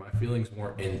perfectly. My feelings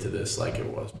weren't into this like it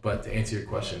was. But to answer your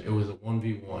question, it was a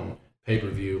 1v1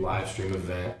 pay-per-view live stream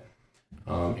event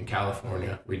in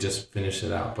California. We just finished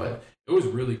it out, but it was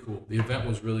really cool. The event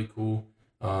was really cool.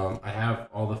 I have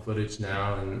all the footage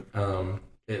now, and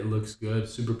it looks good,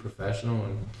 super professional,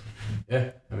 and yeah,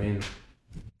 I mean,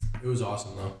 it was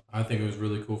awesome though. I think it was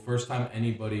really cool. First time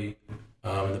anybody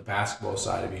in the basketball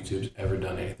side of YouTube's ever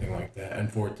done anything like that,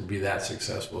 and for it to be that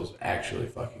successful is actually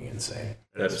fucking insane.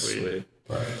 That's sweet.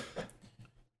 But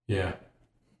yeah,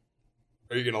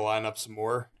 are you gonna line up some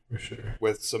more for sure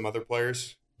with some other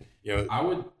players? You know, I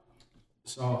would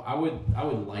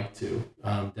like to.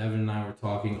 Devin and I were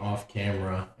talking off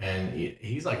camera, and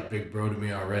he's like a big bro to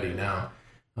me already now.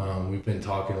 We've been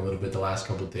talking a little bit the last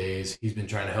couple of days. He's been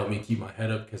trying to help me keep my head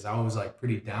up because I was like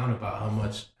pretty down about how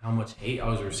much hate I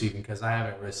was receiving because I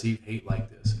haven't received hate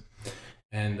like this.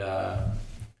 And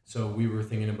so we were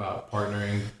thinking about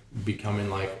partnering, becoming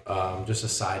like just a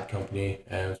side company,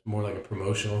 and it's more like a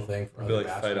promotional thing for other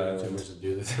basketball YouTubers to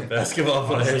do this. Basketball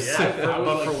players. I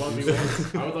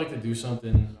would like to do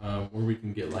something where we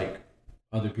can get like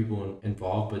other people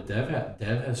involved, but Dev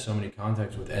has so many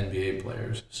contacts with NBA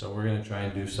players, so we're gonna try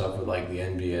and do stuff with like the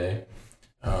NBA,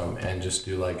 and just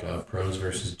do like a pros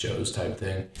versus Joes type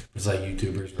thing. It's like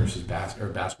YouTubers versus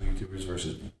basketball YouTubers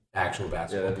versus actual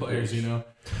basketball players, you know,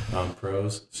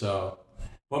 pros. So,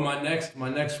 but my next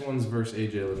one's versus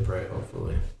AJ Lepre,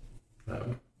 hopefully.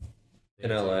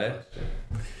 In LA.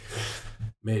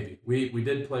 Maybe. We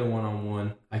did play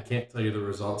one-on-one. I can't tell you the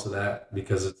results of that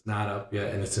because it's not up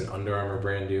yet, and it's an Under Armour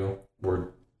brand deal. We're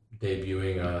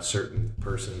debuting a certain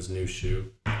person's new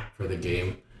shoe for the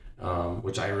game,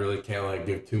 which I really can't like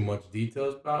give too much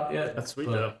details about yet. That's sweet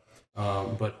though.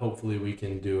 But hopefully we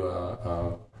can do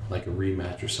a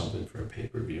rematch or something for a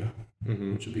pay-per-view,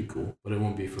 which would be cool. But it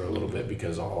won't be for a little bit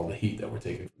because of all the heat that we're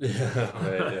taking.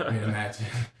 I mean, imagine.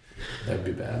 That'd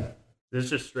be bad. This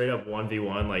is just straight up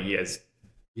 1v1, like you guys.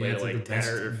 Yeah, it's like 10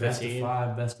 or 15. Best of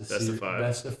 5, best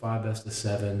of 5, best of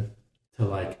 7 to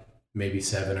like maybe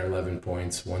 7 or 11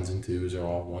 points. 1s and 2s or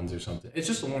all 1s or something. It's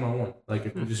just a one-on-one. Like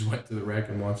if we just went to the rec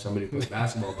and watched somebody play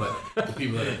basketball, but the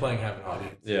people that are playing have an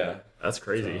audience. Yeah, that's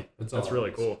crazy. So that's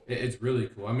really cool. It's really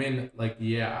cool. I mean, like,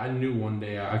 yeah, I knew one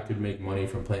day I could make money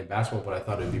from playing basketball, but I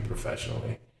thought it'd be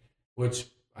professionally, which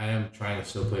I am trying to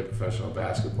still play professional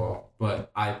basketball, but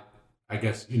I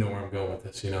guess you know where I'm going with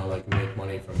this, you know, like make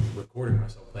money from recording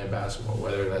myself playing basketball,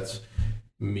 whether that's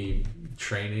me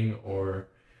training or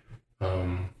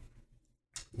 1v1s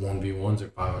or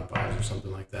 5-on-5s or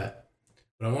something like that.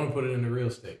 But I want to put it into real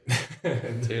estate.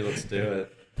 Dude, let's do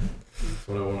it. That's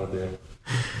what I want to do.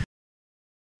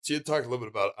 So you talked a little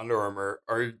bit about Under Armour.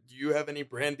 Do you have any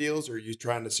brand deals, or are you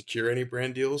trying to secure any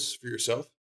brand deals for yourself?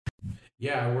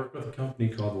 Yeah, I work with a company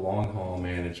called Long Haul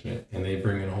Management, and they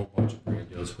bring in a whole bunch of brand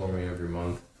deals for me every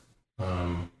month.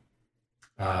 I'm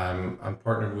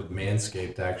partnered with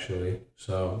Manscaped actually,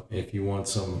 so if you want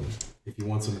some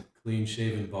clean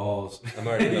shaven balls, I'm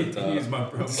already hooked up. use my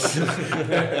promo.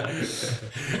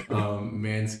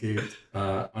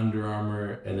 Manscaped, Under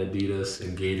Armour, and Adidas,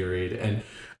 and Gatorade, and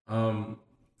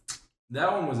that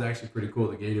one was actually pretty cool,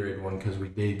 the Gatorade one, because we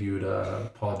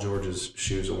debuted Paul George's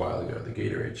shoes a while ago, the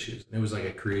Gatorade shoes. It was like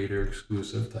a creator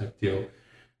exclusive type deal.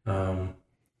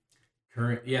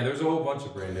 There's a whole bunch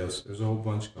of brand deals. There's a whole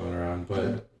bunch going around,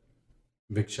 but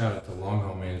big shout out to Long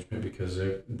Haul Management because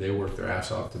they work their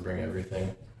ass off to bring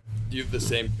everything. Do you have the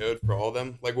same code for all of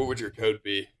them? Like, what would your code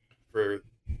be for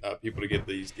people to get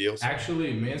these deals?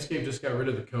 Actually, Manscaped just got rid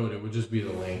of the code. It would just be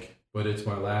the link, but it's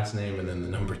my last name and then the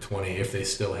number 20 if they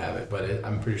still have it. But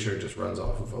I'm pretty sure it just runs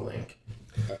off of a link.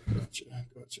 Gotcha.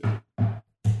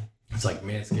 It's like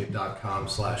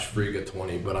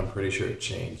manscaped.com/Friga20, but I'm pretty sure it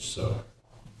changed. So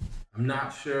I'm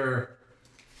not sure.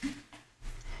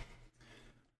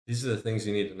 These are the things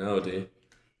you need to know, D.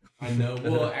 I know.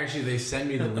 Well, actually, they send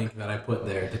me the link that I put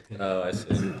there to pin. Oh, I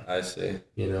see.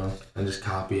 You know, I just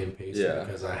copy and paste it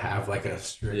because I have like a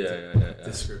strict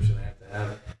description I have to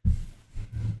have.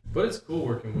 But it's cool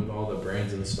working with all the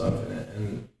brands and stuff in it,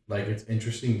 and like it's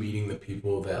interesting meeting the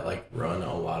people that like run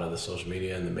a lot of the social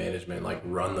media and the management, like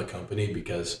run the company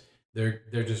because they're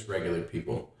just regular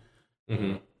people.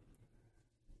 Mm-hmm.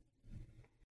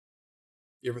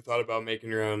 You ever thought about making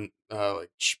your own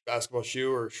basketball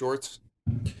shoe or shorts?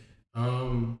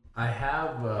 I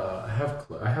have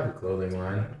a clothing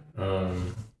line.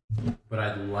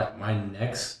 But my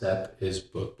next step is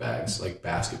book bags, like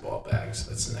basketball bags.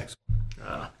 That's the next one.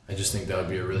 I just think that would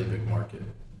be a really big market.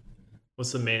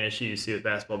 What's the main issue you see with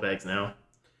basketball bags now?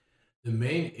 The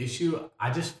main issue,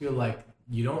 I just feel like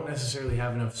you don't necessarily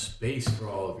have enough space for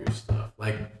all of your stuff.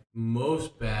 Like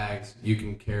most bags you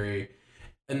can carry.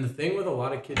 And the thing with a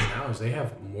lot of kids now is they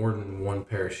have more than one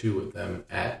pair of shoe with them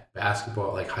at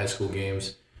basketball, like high school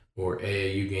games or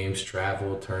AAU games,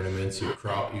 travel, tournaments. You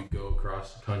go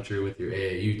across the country with your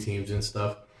AAU teams and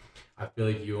stuff. I feel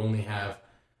like you only have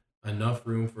enough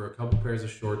room for a couple pairs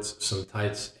of shorts, some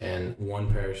tights, and one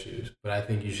pair of shoes. But I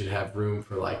think you should have room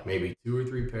for like maybe 2 or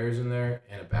 3 pairs in there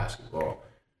and a basketball,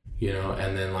 you know,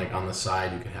 and then like on the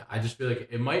side you can have, I just feel like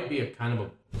it might be a kind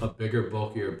of a bigger,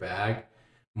 bulkier bag,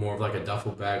 more of like a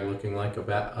duffel bag looking like a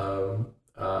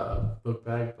book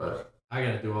bag, but I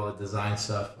got to do all the design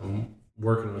stuff. I'm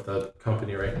working with a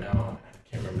company right now. I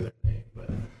can't remember their name, but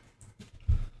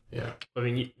yeah. I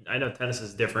mean, I know tennis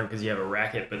is different because you have a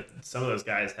racket, but some of those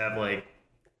guys have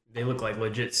they look like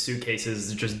legit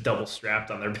suitcases just double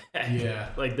strapped on their back.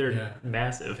 Yeah. Like they're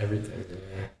massive. Everything's in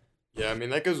there. Yeah, I mean,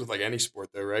 that goes with like any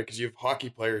sport though, right? Because you have hockey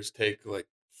players take like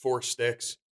 4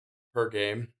 sticks per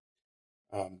game.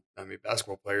 I mean,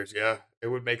 basketball players, yeah, it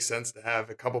would make sense to have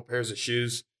a couple pairs of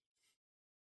shoes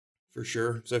for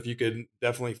sure. So if you could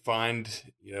definitely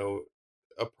find, you know,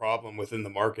 a problem within the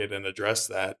market and address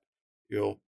that,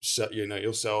 you'll sell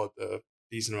at a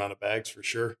decent amount of bags for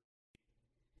sure.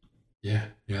 Yeah,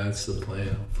 that's the plan,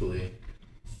 hopefully.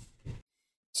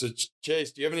 So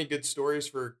Chase, do you have any good stories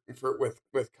with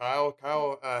Kyle?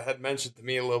 Kyle had mentioned to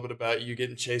me a little bit about you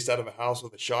getting chased out of a house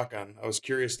with a shotgun. I was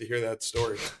curious to hear that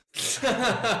story.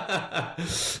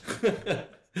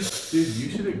 Dude, you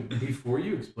should, before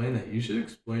you explain that, you should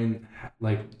explain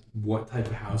like what type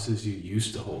of houses you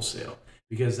used to wholesale,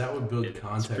 because that would build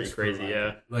context. It's pretty crazy,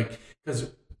 yeah. Like, because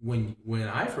when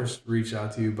I first reached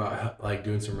out to you about like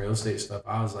doing some real estate stuff,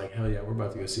 I was like, hell yeah, we're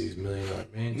about to go see these $1 million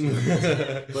mansions.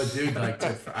 But dude, like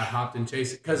I hopped and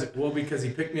chased it because he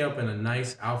picked me up in a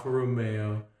nice Alfa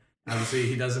Romeo. Obviously,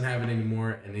 he doesn't have it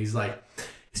anymore, and he's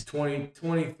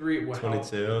 23,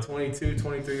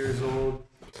 23 years old.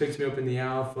 Picks me up in the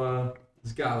Alpha.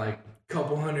 He's got like a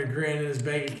couple $100,000 in his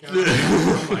bank account.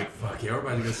 I'm like, fuck yeah, we're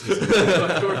about to go see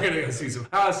we're gonna go see some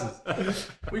houses.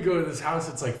 We go to this house,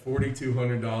 it's like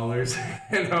 $4,200,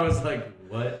 and I was like,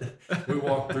 what? We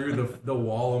walked through, the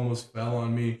wall almost fell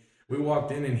on me. We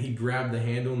walked in and he grabbed the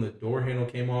handle and the door handle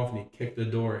came off and he kicked the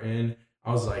door in.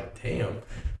 I was like, damn.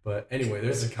 But anyway,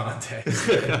 there's the context.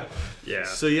 Yeah.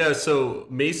 So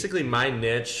basically my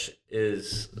niche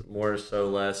is more so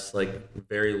less like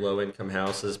very low income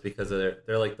houses because they're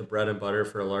like the bread and butter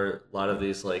for a lot of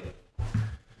these like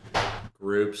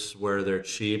groups where they're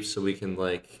cheap, so we can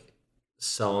like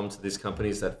sell them to these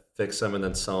companies that fix them and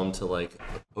then sell them to like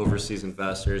overseas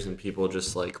investors and people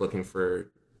just like looking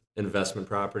for investment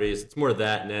properties. It's more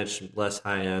that niche, less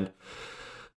high end.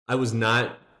 I was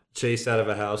not chased out of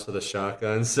a house with a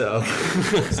shotgun, so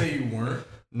Say you weren't?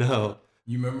 No.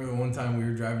 You remember the one time we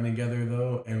were driving together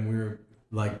though, and we were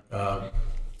like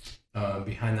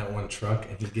behind that one truck,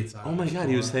 and he gets out. Oh my God,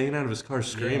 he was hanging out of his car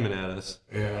screaming at us.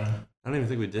 Yeah. I don't even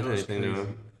think we did anything to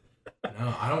him.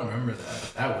 No, I don't remember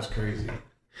that. That was crazy.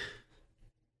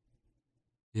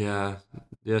 Yeah.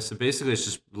 So basically it's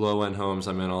just low-end homes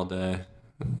I'm in all day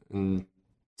and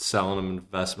selling them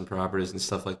investment properties and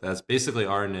stuff like that. It's basically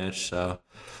our niche. So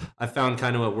I found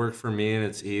kind of what worked for me, and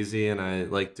it's easy, and I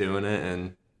like doing it,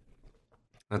 and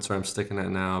that's where I'm sticking at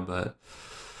now. But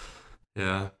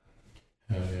yeah.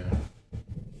 Hell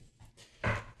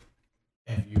yeah.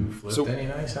 Have you flipped any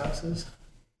nice houses?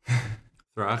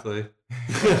 Throckley.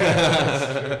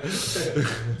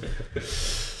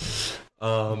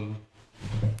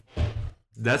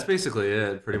 That's basically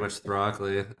it. Pretty much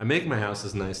Throckley. I make my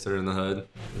houses nicer in the hood.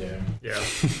 Yeah.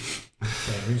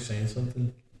 Are you saying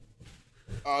something?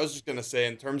 I was just gonna say,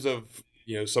 in terms of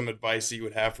some advice that you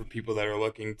would have for people that are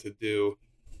looking to do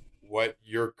what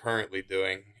you're currently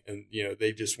doing, and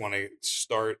they just want to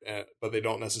start, but they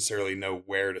don't necessarily know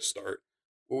where to start.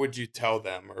 What would you tell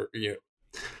them, or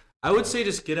I would say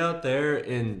just get out there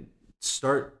and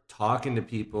start talking to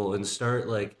people and start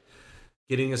like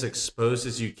getting as exposed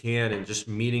as you can and just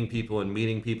meeting people and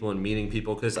meeting people and meeting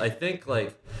people. Because I think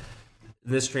like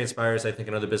this transpires, I think,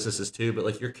 in other businesses too, but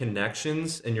like your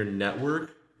connections and your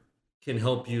network can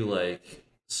help you like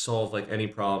solve like any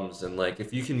problems. And like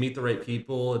if you can meet the right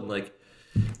people, and like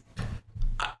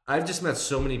I've just met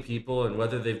so many people, and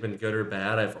whether they've been good or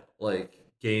bad, I've like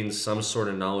gained some sort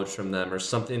of knowledge from them or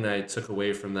something I took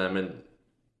away from them. And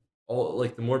all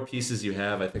like the more pieces you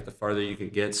have, I think the farther you can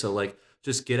get. So like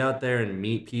just get out there and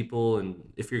meet people. And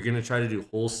if you're going to try to do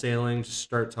wholesaling, just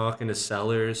start talking to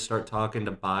sellers, start talking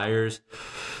to buyers,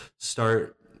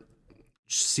 start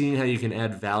seeing how you can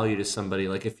add value to somebody.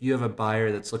 Like if you have a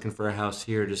buyer that's looking for a house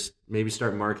here, just maybe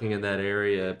start marketing in that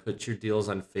area, put your deals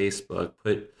on Facebook,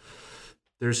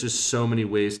 there's just so many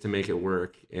ways to make it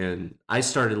work. And I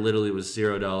started literally with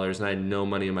 $0 and I had no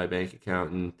money in my bank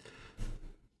account, and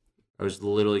I was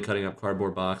literally cutting up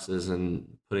cardboard boxes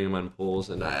and putting them on poles.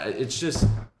 And it's just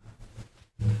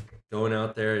going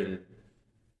out there and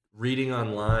reading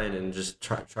online and just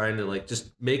trying to like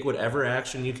just make whatever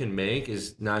action you can make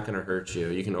is not going to hurt you.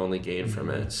 You can only gain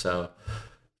from it. So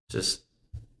just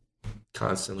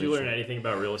constantly. Did you learn anything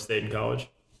about real estate in college?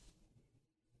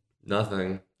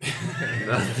 Nothing.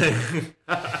 Nothing.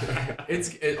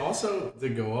 It also, to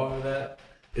go off of that,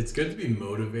 it's good to be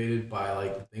motivated by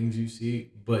like the things you see,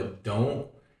 but don't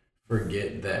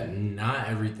forget that not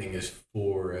everything is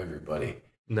for everybody.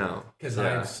 No. Because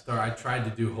I tried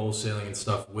to do wholesaling and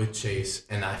stuff with Chase,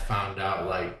 and I found out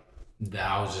like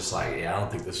that I was just like, yeah, I don't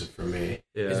think this is for me.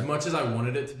 Yeah. As much as I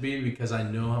wanted it to be, because I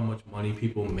know how much money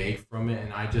people make from it,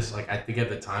 and I just like, I think at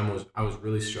the time I was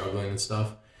really struggling and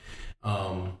stuff.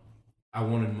 I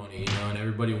wanted money, and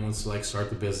everybody wants to like start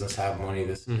the business, have money,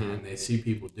 this and that, and they see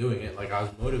people doing it. Like I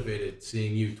was motivated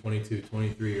seeing you 22,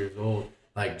 23 years old,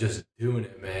 like just doing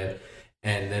it, man.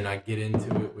 And then I get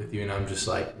into it with you and I'm just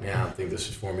like, man, I don't think this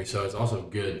is for me. So it's also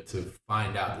good to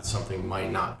find out that something might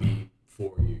not be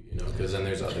for you, because then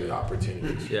there's other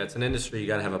opportunities. Yeah, it's an industry. You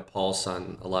got to have a pulse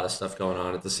on a lot of stuff going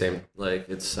on at the same, like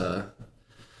it's,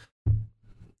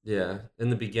 yeah,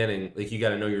 in the beginning, like you got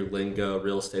to know your lingo.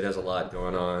 Real estate has a lot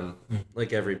going on.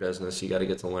 Like every business, you got to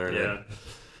get to learn it.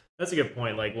 That's a good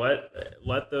point. Like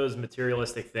let those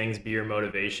materialistic things be your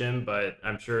motivation, but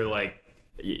I'm sure like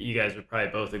you guys would probably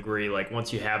both agree, like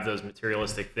once you have those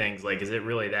materialistic things, like is it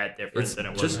really that different than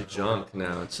it was just before? junk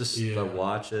now. It's just the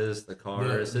watches, the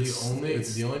cars. The only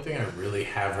thing I really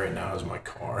have right now is my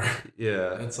car.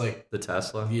 Yeah, that's like the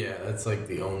Tesla. Yeah, that's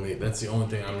the only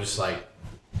thing I'm just like.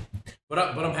 But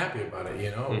I'm happy about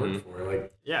it, I worked for it.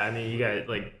 Like, yeah, I mean, you guys,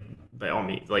 like, by all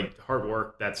means, like, hard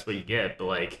work, that's what you get. But,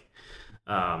 like,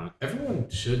 everyone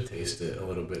should taste it a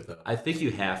little bit, though. I think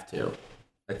you have to.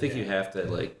 You have to,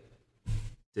 like,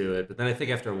 do it. But then I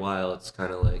think after a while, it's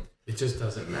kind of like... It just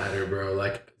doesn't matter, bro.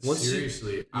 Like,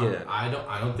 seriously, I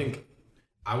don't think...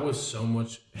 I was so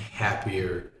much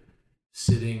happier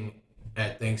sitting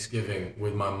at Thanksgiving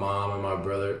with my mom and my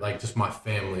brother, like, just my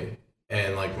family.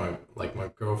 And like my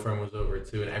girlfriend was over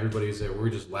too, and everybody was there. We were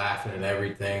just laughing and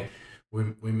everything.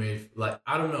 We made, like,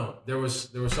 I don't know. There was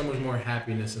so much more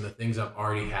happiness in the things I've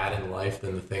already had in life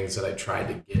than the things that I tried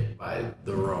to get by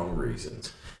the wrong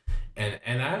reasons. And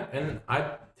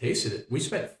I tasted it. We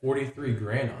spent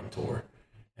 $43,000 on tour,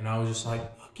 and I was just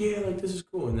like, fuck yeah, like this is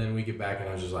cool. And then we get back, and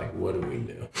I was just like, what do we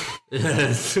do?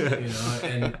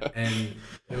 And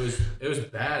it was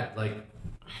bad. Like,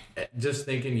 just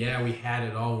thinking, yeah, we had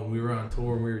it all when we were on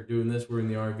tour and we were doing this, we were in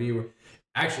the RV.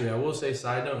 Actually, I will say,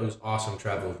 side note, it was awesome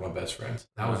traveling with my best friends.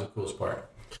 That was the coolest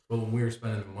part. But when we were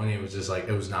spending the money, it was just like,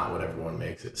 it was not what everyone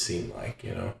makes it seem like,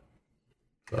 you know?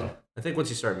 So I think once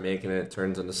you start making it, it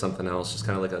turns into something else. Just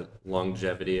kind of like a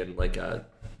longevity and like a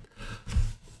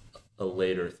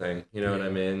later thing. You know what I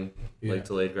mean? Yeah. Like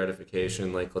delayed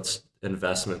gratification, like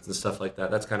investments and stuff like that.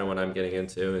 That's kind of what I'm getting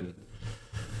into.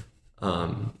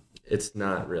 And it's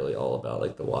not really all about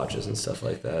like the watches and stuff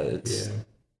like that. It's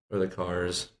or the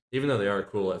cars, even though they are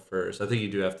cool at first. I think you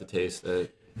do have to taste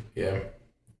it. Yeah.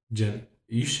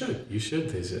 You should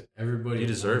taste it. Everybody. You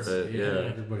deserve it. Yeah.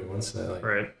 Everybody wants that. Like,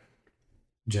 Right.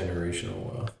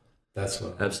 generational wealth. That's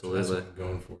what Absolutely. I'm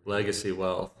going for. Legacy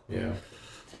wealth. Yeah.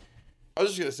 I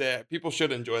was just gonna say, people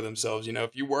should enjoy themselves. You know,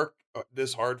 if you work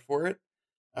this hard for it,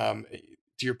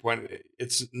 to your point,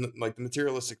 it's like the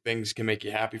materialistic things can make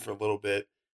you happy for a little bit.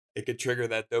 It could trigger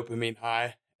that dopamine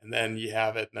high, and then you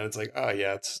have it, and then it's like, oh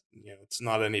yeah, it's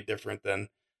not any different than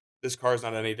this car's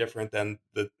not any different than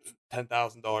the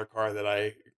 $10,000 car that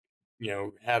I,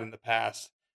 had in the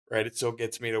past, right? It still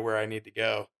gets me to where I need to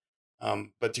go.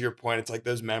 But to your point, it's like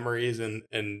those memories and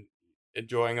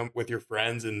enjoying them with your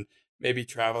friends and maybe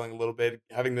traveling a little bit,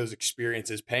 having those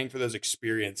experiences, paying for those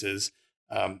experiences.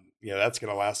 That's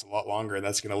going to last a lot longer, and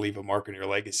that's going to leave a mark on your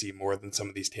legacy more than some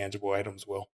of these tangible items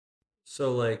will.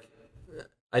 So like,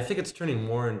 I think it's turning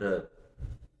more into,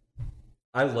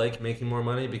 I like making more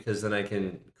money because then I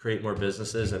can create more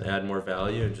businesses and add more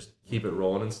value and just keep it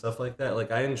rolling and stuff like that.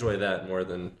 Like I enjoy that more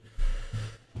than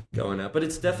going out, but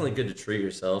it's definitely good to treat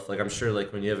yourself. Like I'm sure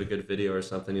like when you have a good video or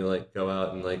something, you like go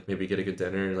out and like maybe get a good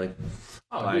dinner and like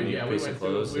buy a new piece of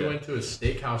clothes. We went to a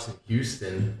steakhouse in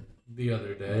Houston the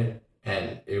other day,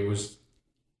 and it was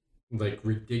like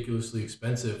ridiculously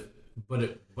expensive,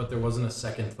 but there wasn't a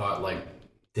second thought like,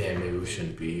 damn, maybe we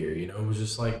shouldn't be here. You know, it was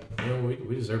just like,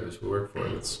 we deserve this. We work for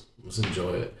it. Let's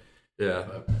enjoy it. Yeah.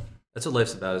 But that's what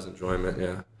life's about, is enjoyment.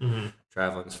 Yeah. Mm-hmm.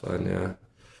 Traveling's fun. Yeah.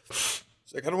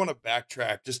 So I kind of want to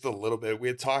backtrack just a little bit. We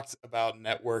had talked about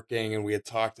networking and we had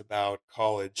talked about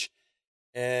college,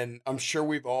 and I'm sure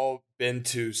we've all been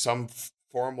to some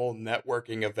formal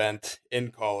networking event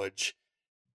in college.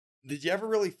 Did you ever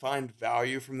really find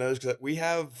value from those? Because we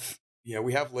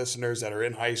have listeners that are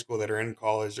in high school, that are in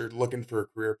college, they're looking for a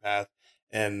career path.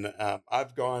 And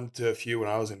I've gone to a few when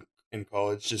I was in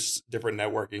college, just different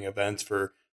networking events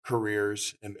for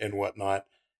careers and whatnot.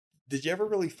 Did you ever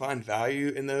really find value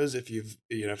in those if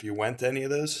you went to any of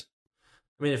those?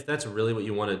 I mean, if that's really what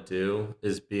you want to do,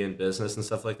 is be in business and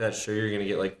stuff like that, sure, you're going to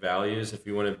get like values if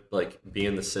you want to like be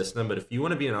in the system. But if you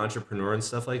want to be an entrepreneur and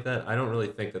stuff like that, I don't really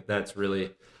think that that's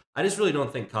really, I just really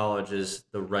don't think college is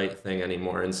the right thing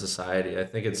anymore in society. I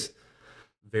think it's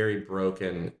very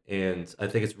broken, and I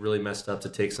think it's really messed up to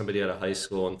take somebody out of high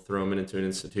school and throw them into an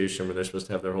institution where they're supposed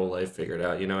to have their whole life figured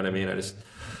out. You know what I mean? I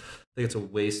think it's a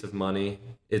waste of money.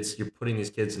 You're putting these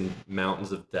kids in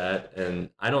mountains of debt, and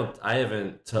I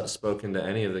haven't spoken to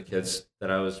any of the kids that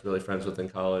I was really friends with in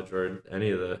college or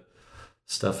any of the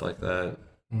stuff like that.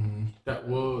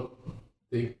 Mm-hmm.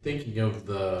 Thinking of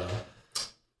the,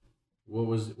 what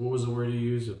was the word you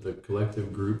used, of the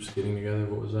collective groups getting together?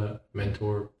 What was that?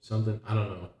 Mentor something? I don't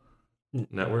know.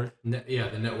 Network? The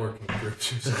networking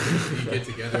groups or something. You get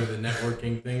together, the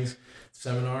networking things,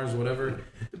 seminars, whatever.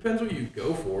 Depends what you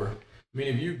go for. I mean,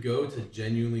 if you go to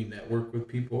genuinely network with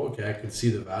people, okay, I can see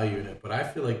the value in it. But I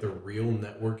feel like the real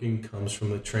networking comes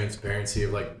from the transparency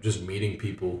of like just meeting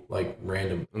people like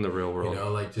random. In the real world. You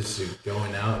know, like just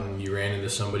going out and you ran into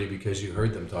somebody because you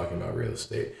heard them talking about real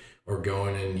estate. Or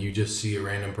going and you just see a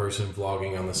random person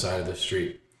vlogging on the side of the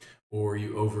street. Or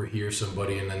you overhear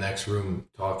somebody in the next room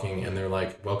talking, and they're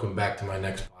like, "Welcome back to my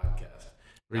next podcast."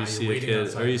 Or you see a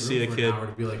kid,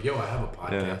 to be like, "Yo, I have a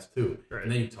podcast too," right. And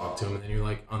then you talk to them, and then you're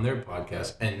like on their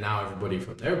podcast, and now everybody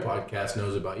from their podcast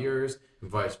knows about yours,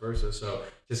 and vice versa. So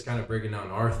just kind of breaking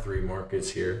down our three markets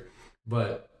here,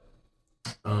 but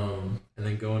and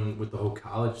then going with the whole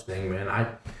college thing, man.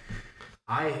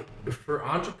 I for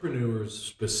entrepreneurs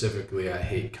specifically, I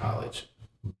hate college.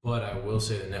 But I will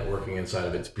say the networking inside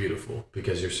of it's beautiful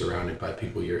because you're surrounded by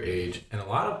people your age, and a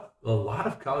lot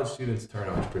of college students turn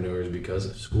entrepreneurs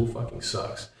because school fucking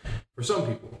sucks for some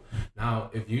people. Now,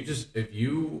 if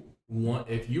you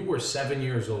were 7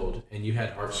 years old and you had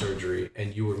heart surgery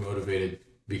and you were motivated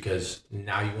because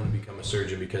now you want to become a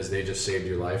surgeon because they just saved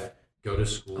your life, go to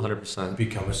school, 100%,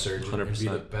 become a surgeon, 100%. and be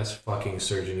the best fucking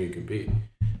surgeon you can be,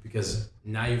 because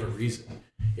now you have a reason.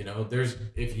 You know,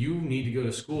 if you need to go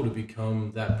to school to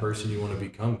become that person you want to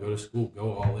become, go to school,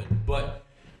 go all in. But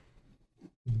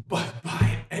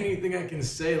by anything I can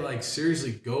say, like,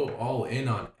 seriously, go all in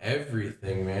on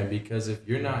everything, man. Because if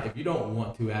you don't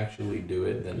want to actually do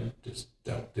it, then just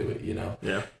don't do it, you know?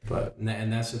 Yeah. But,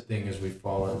 and that's the thing, is we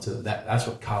fall into that. That's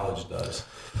what college does,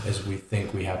 is we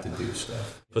think we have to do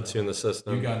stuff. Puts you in the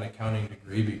system. You got an accounting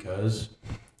degree because...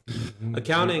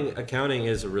 Accounting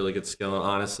is a really good skill. And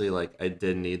honestly, like, I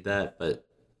did need that, but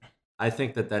I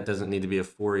think that doesn't need to be a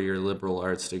 4-year liberal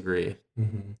arts degree.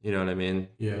 Mm-hmm. You know what I mean?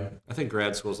 Yeah. I think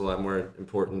grad school is a lot more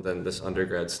important than this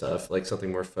undergrad stuff, like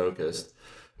something more focused.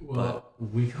 Well,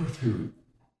 we go through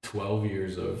 12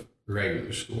 years of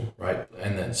regular school, right?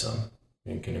 And then some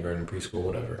in kindergarten, preschool,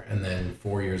 whatever. And then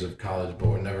 4 years of college, but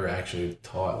we're never actually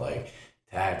taught like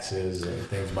taxes and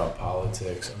things about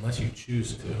politics unless you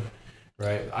choose to,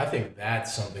 right? I think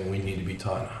that's something we need to be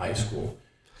taught in high school.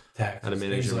 Taxes, How to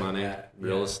manage your money,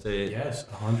 real estate, yes,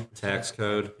 100%. tax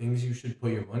code. Things you should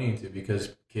put your money into,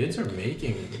 because kids are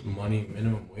making money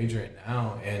minimum wage right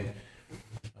now, and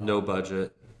No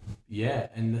budget. yeah,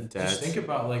 and Dads. just think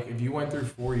about, like, if you went through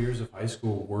 4 years of high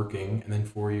school working and then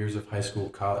 4 years of high school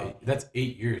college, that's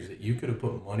 8 years that you could have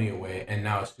put money away. And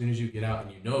now, as soon as you get out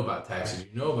and you know about taxes,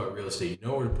 you know about real estate, you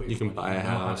know where to put your You can money, buy a you know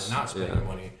house, how to not spend yeah. your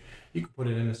money, you can put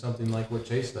it into something like what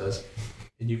Chase does,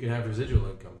 and you can have residual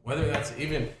income. Whether that's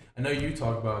even, I know you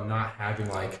talk about not having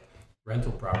like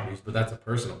rental properties, but that's a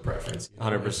personal preference. You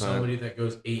know? 100%. If somebody that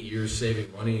goes 8 years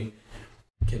saving money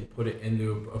can put it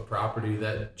into a property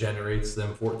that generates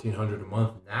them $1,400 a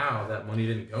month. Now that money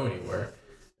didn't go anywhere;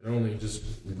 it only just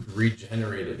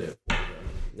regenerated it for them.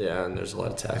 Yeah, and there's a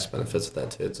lot of tax benefits with that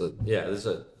too.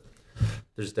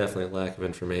 There's definitely a lack of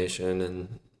information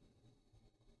and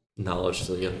knowledge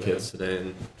to the young kids today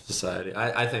in society.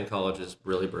 I think college is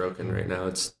really broken right now.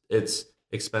 It's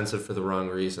expensive for the wrong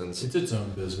reasons. It's its own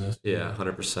business. Yeah,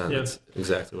 100%. Yeah. That's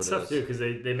exactly what It's it tough is. too, because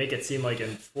they make it seem like in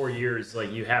 4 years,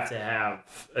 like you have to have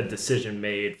a decision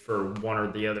made for one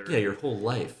or the other. Yeah, your whole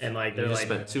life. And like you they're just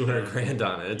like, spent $200,000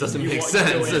 on it. It doesn't You make want- you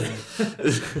go sense.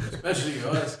 Especially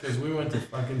us, because we went to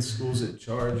fucking schools that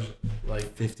charge like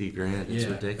 $50,000. It's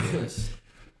Yeah. ridiculous.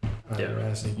 Yeah.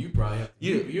 harassing. You probably have to,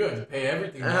 you have to pay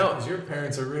everything How- because your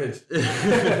parents are rich.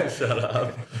 Shut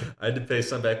up. I had to pay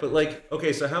some back. But like,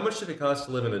 okay, so how much did it cost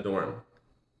to live in a dorm?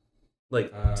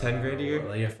 Like $10,000 a year?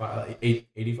 Well, yeah,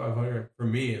 8,500 for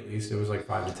me at least. It was like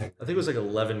 5 to 10. I think it was like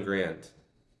 $11,000.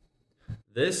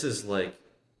 This is like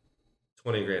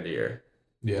 $20,000 a year.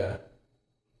 Yeah.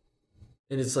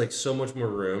 And it's like so much more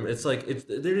room. It's like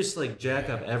they're just like jack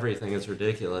up everything. It's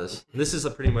ridiculous. This is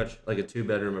pretty much like a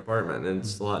 2-bedroom apartment, and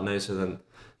it's a lot nicer than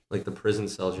like the prison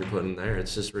cells you're putting there.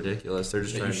 It's just ridiculous. They're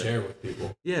just That trying you to share with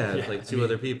people. yeah, Yeah. like two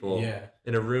other people Yeah.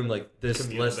 in a room like this,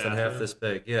 Communal less than half bathroom. this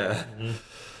big. Yeah,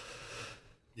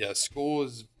 Yeah, school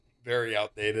is very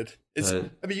outdated. It's But,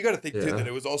 I mean, you got to think too yeah. that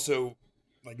it was also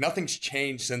like nothing's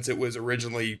changed since it was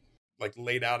originally like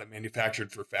laid out and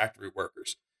manufactured for factory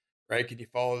workers, right? Can you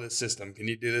follow this system? Can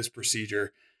you do this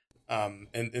procedure? And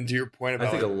to your point I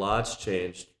about think a lot's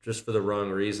changed just for the wrong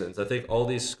reasons. I think all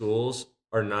these schools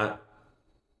are not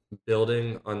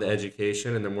building on the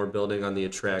education, and they're more building on the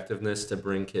attractiveness to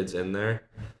bring kids in there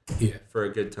Yeah. for a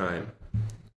good time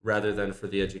rather than for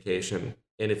the education.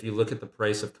 And if you look at the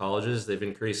price of colleges, they've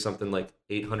increased something like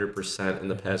 800% in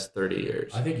the past 30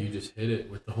 years. I think you just hit it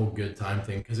with the whole good time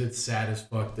thing, because it's sad as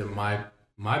fuck that my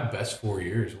best 4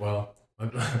 years, well,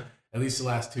 at least the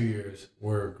last 2 years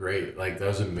were great. Like, that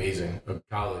was amazing of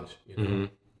college, you know. Mhm.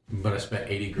 But I spent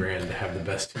 $80,000 to have the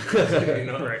best 2 years, you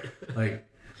know. right. Like,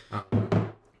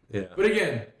 Yeah. but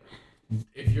again,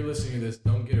 if you're listening to this,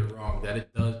 don't get it wrong. That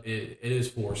it is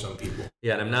for some people.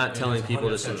 Yeah, and I'm not It telling is people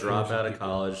just to 100% drop for out of people.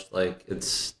 college. Like,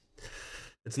 it's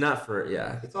not for,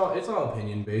 yeah. It's all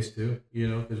opinion based too, you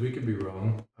know, because we could be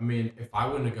wrong. I mean, if I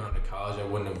wouldn't have gone to college, I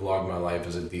wouldn't have vlogged my life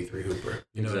as a D3 hooper.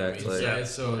 You know Exactly. what I mean? Yeah,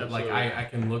 So like absolutely. I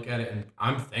can look at it and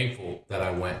I'm thankful that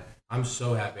I went. I'm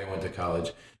so happy I went to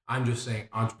college. I'm just saying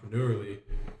entrepreneurially,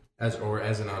 as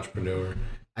an entrepreneur,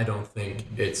 I don't think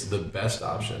it's the best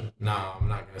option. Now, I'm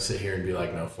not gonna sit here and be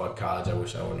like, no, fuck college. I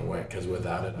wish I wouldn't have went, because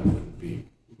without it, I wouldn't be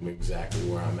exactly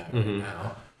where I'm at right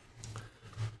now.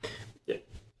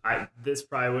 This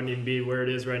probably wouldn't even be where it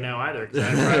is right now either. 'Cause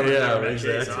I probably would Yeah, have never met Chase,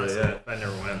 exactly, honestly, yeah. if I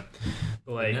never went.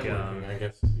 But like, Networking, I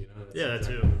guess, you know. That's yeah, that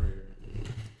exactly too. where you're-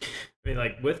 I mean,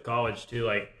 like with college too,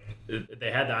 like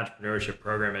they had the entrepreneurship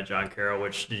program at John Carroll,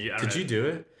 which I don't Did know, you do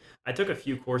it? I took a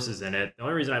few courses in it. The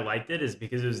only reason I liked it is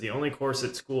because it was the only course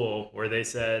at school where they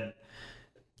said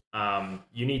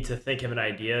you need to think of an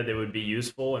idea that would be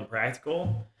useful and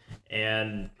practical,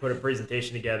 and put a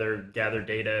presentation together, gather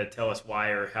data, tell us why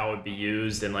or how it would be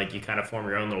used, and like you kind of form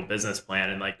your own little business plan.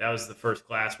 And like that was the first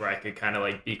class where I could kind of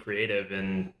like be creative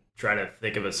and try to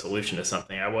think of a solution to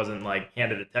something. I wasn't like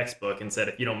handed a textbook and said,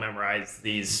 if you don't memorize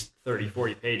these 30,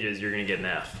 40 pages, you're going to get an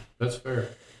F. That's fair.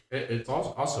 It's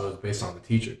also based on the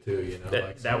teacher too, you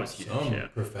know. That was huge. Some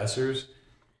professors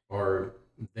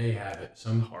they have it.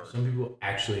 Some people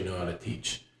actually know how to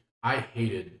teach. I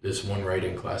hated this one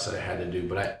writing class that I had to do,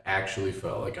 but I actually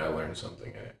felt like I learned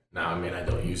something in it. Now, I mean, I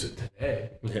don't use it today,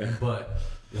 but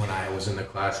when I was in the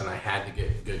class and I had to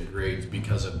get good grades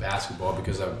because of basketball,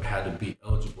 because I had to be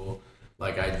eligible,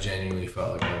 like I genuinely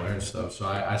felt like I learned stuff. So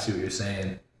I see what you're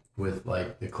saying with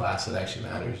like the class that actually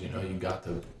matters. You know, you got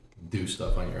to do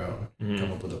stuff on your own,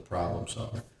 come up with a problem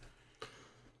solver.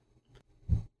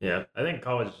 Yeah, I think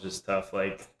college is just tough.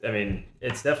 Like, I mean,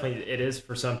 it is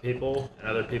for some people, and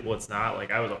other people it's not. Like,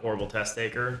 I was a horrible test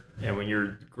taker, and when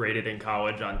you're graded in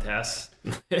college on tests,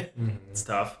 it's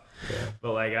tough. Yeah.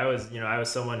 But like, I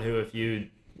was someone who, if you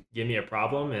give me a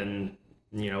problem and,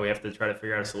 you know, we have to try to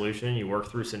figure out a solution, you work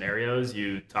through scenarios,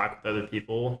 you talk with other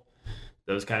people,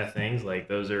 those kind of things, like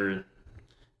those are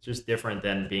just different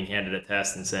than being handed a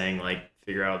test and saying like,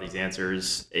 figure out these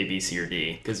answers A, B, C, or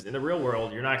D. Because in the real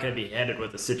world, you're not going to be handed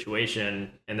with a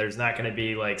situation, and there's not going to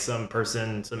be like some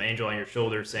angel on your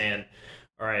shoulder saying,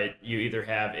 all right, you either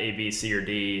have A, B, C, or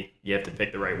D. You have to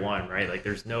pick the right one, right? Like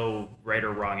there's no right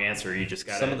or wrong answer. You just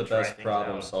got to Some of the best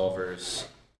problem solvers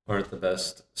aren't the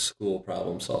best school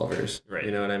problem solvers. Right. You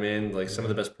know what I mean? Like some of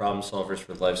the best problem solvers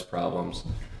for life's problems.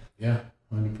 Yeah,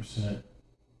 100%.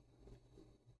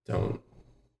 Don't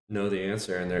know the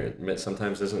answer, and there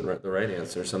sometimes isn't the right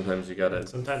answer. Sometimes you gotta.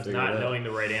 Sometimes not knowing the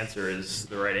right answer is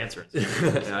the right answer. Yeah,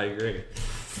 I agree.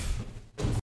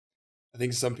 I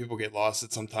think some people get lost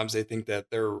that sometimes they think that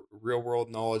their real world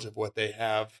knowledge of what they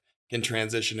have can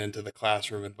transition into the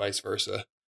classroom and vice versa.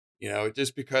 You know,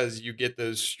 just because you get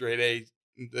those straight A's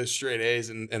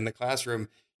in the classroom,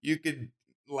 you could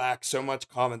lack so much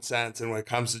common sense, and when it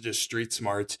comes to just street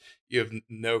smarts, you have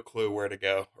no clue where to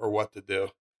go or what to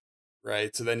do.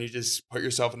 Right. So then you just put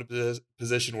yourself in a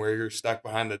position where you're stuck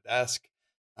behind the desk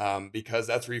because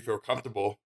that's where you feel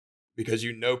comfortable, because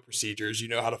you know procedures, you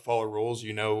know how to follow rules,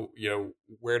 you know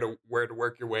where to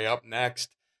work your way up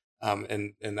next.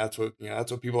 And that's what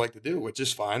people like to do, which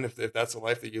is fine. If that's the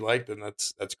life that you like, then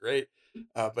that's great.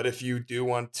 But if you do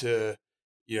want to,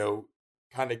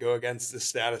 kind of go against the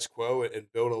status quo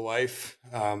and build a life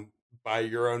by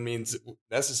your own means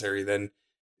necessary, then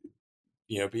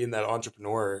being that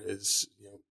entrepreneur is,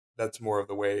 that's more of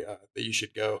the way that you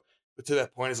should go. But to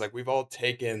that point is like, we've all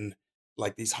taken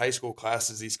like these high school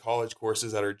classes, these college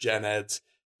courses that are gen eds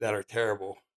that are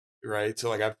terrible. Right. So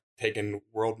like I've taken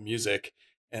world music,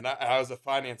 and I was a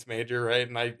finance major. Right.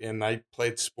 And I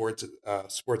played sports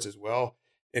as well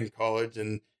in college.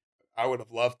 And I would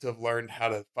have loved to have learned how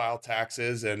to file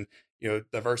taxes and,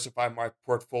 diversify my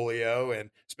portfolio.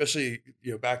 And especially,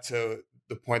 back to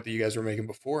the point that you guys were making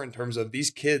before in terms of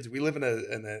these kids, we live in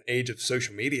an age of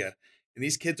social media, and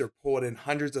these kids are pulling in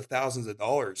hundreds of thousands of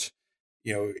dollars,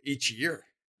 each year.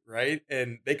 Right.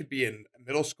 And they could be in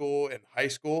middle school and high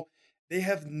school. They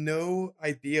have no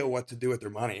idea what to do with their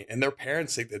money, and their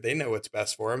parents think that they know what's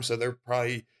best for them. So they're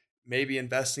probably maybe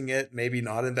investing it, maybe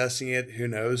not investing it. Who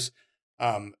knows?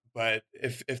 But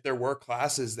if there were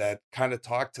classes that kind of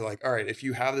talk to like, all right, if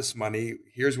you have this money,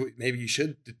 here's what maybe you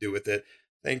should do with it.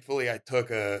 Thankfully, I took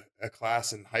a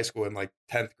class in high school in like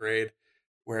 10th grade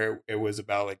where it was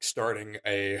about like starting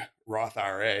a Roth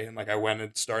IRA. And like I went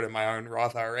and started my own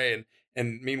Roth IRA.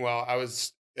 And meanwhile, I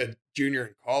was a junior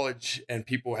in college and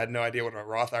people had no idea what a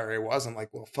Roth IRA was. I'm like,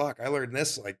 well, fuck, I learned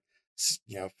this like,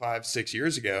 5-6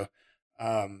 years ago.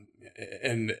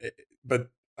 But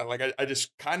I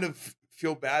just kind of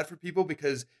feel bad for people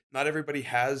because not everybody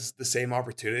has the same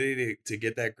opportunity to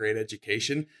get that great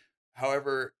education.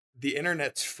 However, the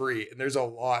internet's free, and there's a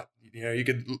lot, you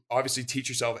could obviously teach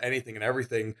yourself anything and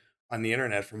everything on the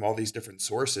internet from all these different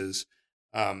sources.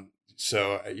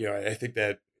 So, I think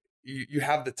that you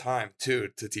have the time too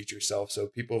to teach yourself. So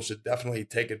people should definitely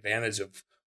take advantage of,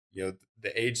 the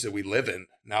age that we live in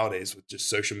nowadays with just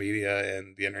social media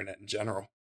and the internet in general.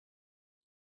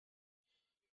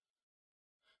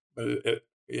 But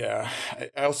I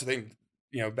also think,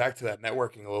 back to that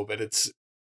networking a little bit, it's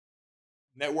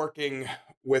networking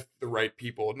with the right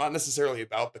people, not necessarily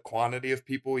about the quantity of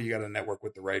people. You got to network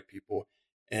with the right people.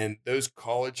 And those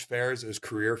college fairs, those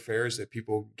career fairs that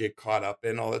people get caught up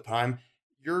in all the time,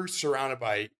 you're surrounded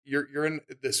by, you're in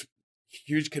this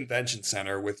huge convention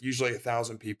center with usually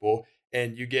 1,000 people,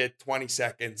 and you get 20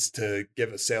 seconds to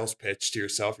give a sales pitch to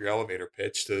yourself, your elevator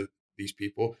pitch to these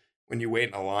people. When you wait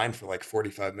in a line for like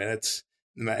 45 minutes,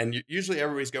 And usually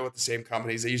everybody's go with the same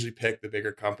companies. They usually pick the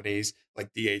bigger companies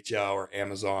like DHL or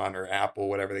Amazon or Apple,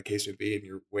 whatever the case may be, and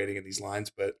you're waiting in these lines.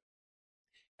 But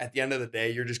at the end of the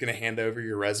day, you're just going to hand over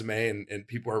your resume, and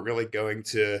people aren't really going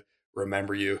to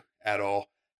remember you at all.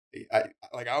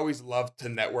 I always love to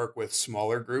network with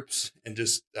smaller groups and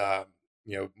just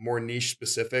more niche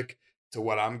specific to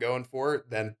what I'm going for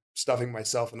than stuffing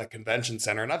myself in a convention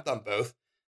center. And I've done both.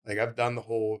 Like I've done the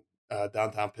whole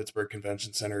downtown Pittsburgh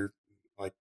Convention Center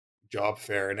like job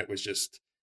fair, and it was just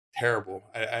terrible.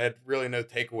 I had really no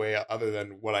takeaway other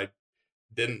than what I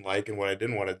didn't like and what I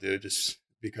didn't want to do, just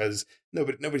because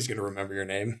nobody's going to remember your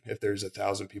name if there's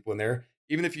 1,000 people in there.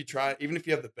 Even if you have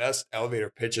the best elevator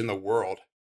pitch in the world,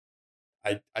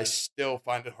 I still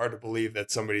find it hard to believe that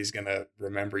somebody's going to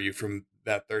remember you from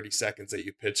that 30 seconds that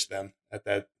you pitched them at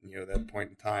that, that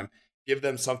point in time. Give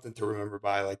them something to remember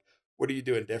by, like, what are you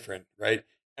doing different, right?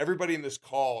 Everybody in this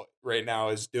call right now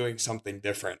is doing something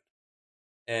different,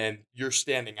 and you're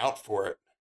standing out for it.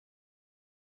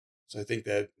 So I think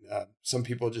that some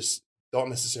people just don't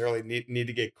necessarily need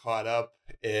to get caught up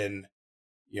in,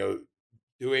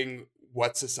 doing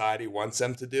what society wants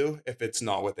them to do if it's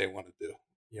not what they want to do.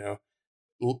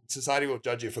 Society will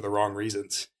judge you for the wrong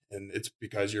reasons, and it's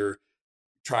because you're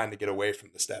trying to get away from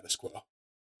the status quo.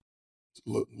 It's a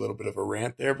little bit of a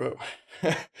rant there, but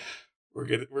we're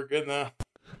good. We're good now.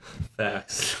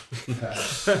 Facts.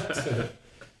 No,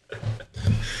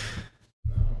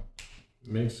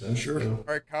 makes sense. Sure. Though. All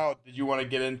right, Kyle, did you want to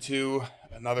get into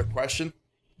another question?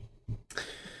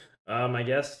 I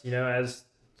guess, as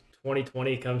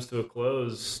 2020 comes to a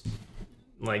close,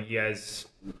 like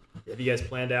have you guys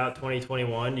planned out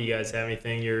 2021? Do you guys have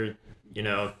anything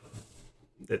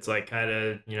that's like kind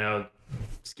of,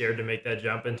 scared to make that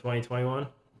jump in 2021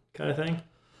 kind of thing?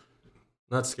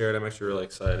 Not scared. I'm actually really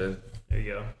excited. There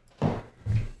you go.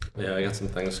 Yeah, I got some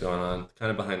things going on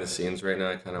kind of behind the scenes right now.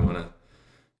 I kind of want to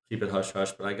keep it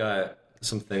hush-hush, but I got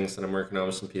some things that I'm working on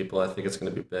with some people. I think it's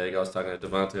going to be big. I was talking to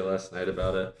Devontae last night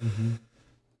about it. Mm-hmm.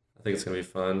 I think it's going to be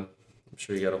fun. I'm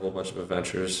sure you got a whole bunch of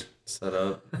adventures set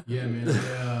up. Yeah, man.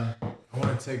 I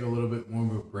want to take a little bit more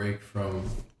of a break from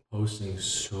posting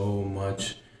so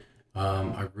much.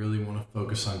 I really want to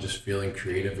focus on just feeling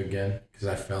creative again, because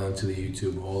I fell into the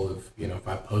YouTube hole of, if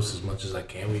I post as much as I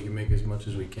can, we can make as much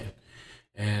as we can.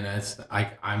 And I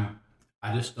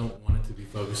just don't want it to be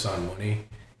focused on money,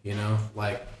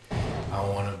 like I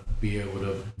want to be able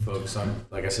to focus on,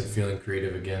 like I said, feeling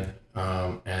creative again.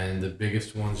 And the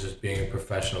biggest one's just being a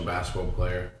professional basketball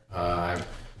player. I'm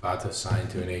about to sign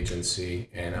to an agency,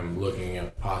 and I'm looking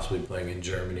at possibly playing in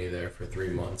Germany there for 3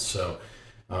 months. So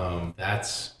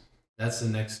that's the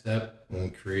next step in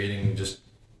creating just,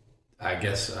 I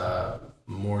guess,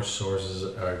 more sources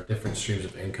or different streams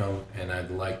of income. And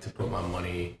I'd like to put my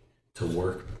money to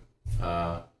work.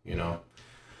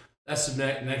 That's the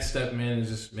next step, man, is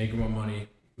just making my money,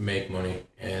 make money,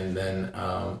 and then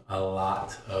a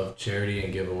lot of charity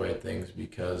and giveaway things,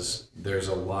 because there's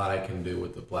a lot I can do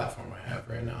with the platform I have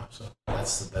right now. So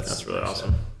that's really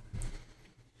awesome.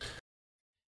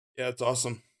 Yeah, it's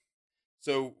awesome.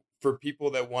 So for people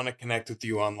that want to connect with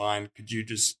you online, could you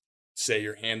just say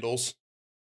your handles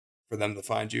for them to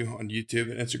find you on YouTube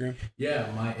and Instagram?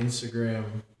 Yeah, my Instagram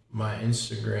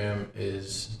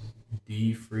is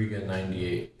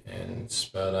dfriga98, and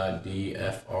spelled out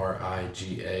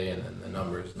DFRIGA, and then the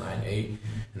number is 98,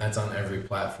 and that's on every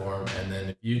platform. And then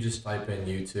if you just type in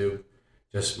YouTube,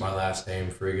 just my last name,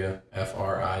 Friga,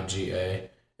 FRIGA,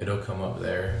 it'll come up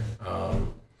there.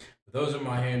 Those are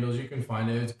my handles. You can find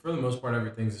it. For the most part,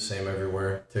 everything's the same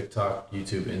everywhere. TikTok,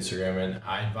 YouTube, Instagram. And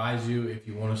I advise you, if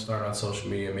you want to start on social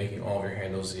media, making all of your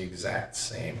handles the exact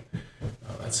same.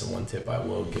 That's the one tip I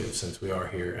will give, since we are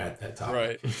here at that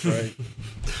topic. Right.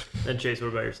 And Chase, what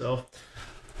about yourself?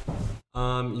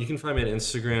 You can find me on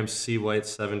Instagram,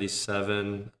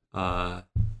 cwhite77.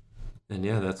 And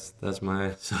yeah, that's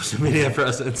my social media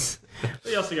presence.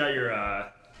 You also got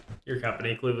your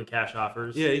company, Cleveland Cash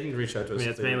Offers. Yeah, you can reach out to us.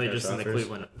 It's mainly just in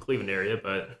the Cleveland area,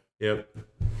 but yep.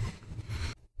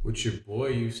 Which your boy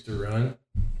used to run,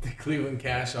 the Cleveland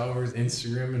Cash Offers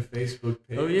Instagram and Facebook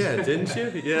page. Oh yeah, didn't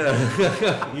you?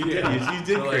 Yeah, you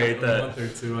did For create like that. A month or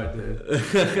two, I did.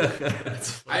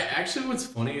 I actually, what's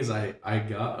funny is I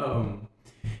got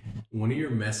one of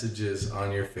your messages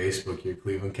on your Facebook, your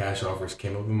Cleveland Cash Offers,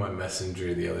 came up in my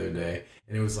messenger the other day,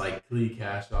 and it was like Cleveland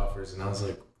Cash Offers, and I was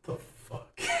like, what the fuck?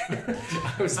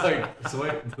 I was like,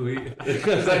 swipe delete,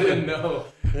 because I didn't know.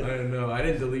 I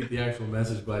didn't delete the actual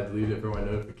message, but I deleted it for my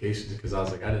notifications, because I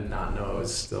was like, I did not know I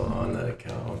was still on that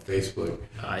account on Facebook.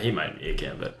 He might be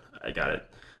again, but I got it.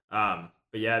 But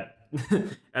yeah,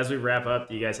 as we wrap up,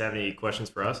 do you guys have any questions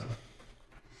for us?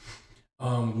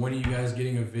 When are you guys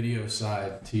getting a video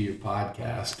side to your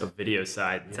podcast? The video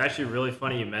side. It's actually really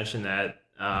funny you mentioned that.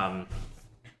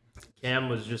 Cam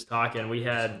was just talking. We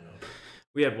had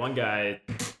one guy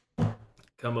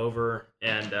come over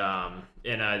and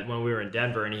when we were in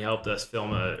Denver, and he helped us film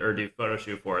do photo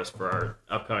shoot for us for our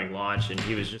upcoming launch, and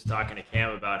he was just talking to Cam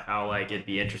about how like it'd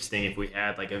be interesting if we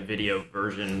had like a video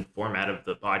version format of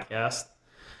the podcast.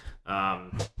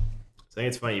 So I think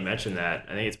it's funny you mentioned that.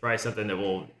 I think it's probably something that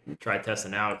we'll try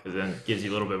testing out, because then it gives you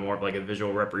a little bit more of like a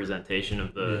visual representation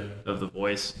of the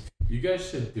voice. You guys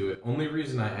should do it. Only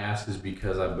reason I ask is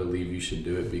because I believe you should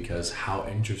do it, because how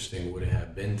interesting would it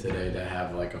have been today to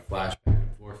have like a flashback and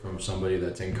forth from somebody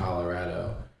that's in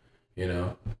Colorado, you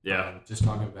know? Yeah. Just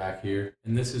talking back here.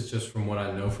 And this is just from what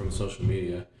I know from social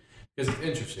media, because it's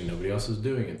interesting. Nobody else is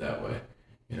doing it that way,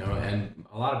 you know? And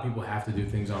a lot of people have to do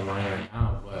things online right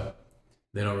now, but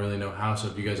they don't really know how. So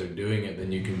if you guys are doing it,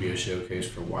 then you can be a showcase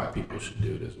for why people should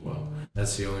do it as well.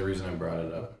 That's the only reason I brought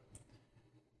it up.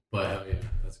 But hell yeah,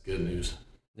 that's good news.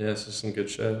 Yeah, this is some good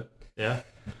shit. Yeah.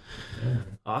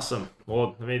 Awesome.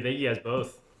 Well, I mean, thank you guys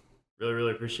both. Really,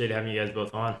 really appreciate having you guys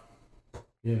both on.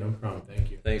 Yeah, no problem.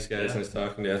 Thank you. Thanks, guys. Yeah. Nice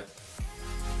talking to you.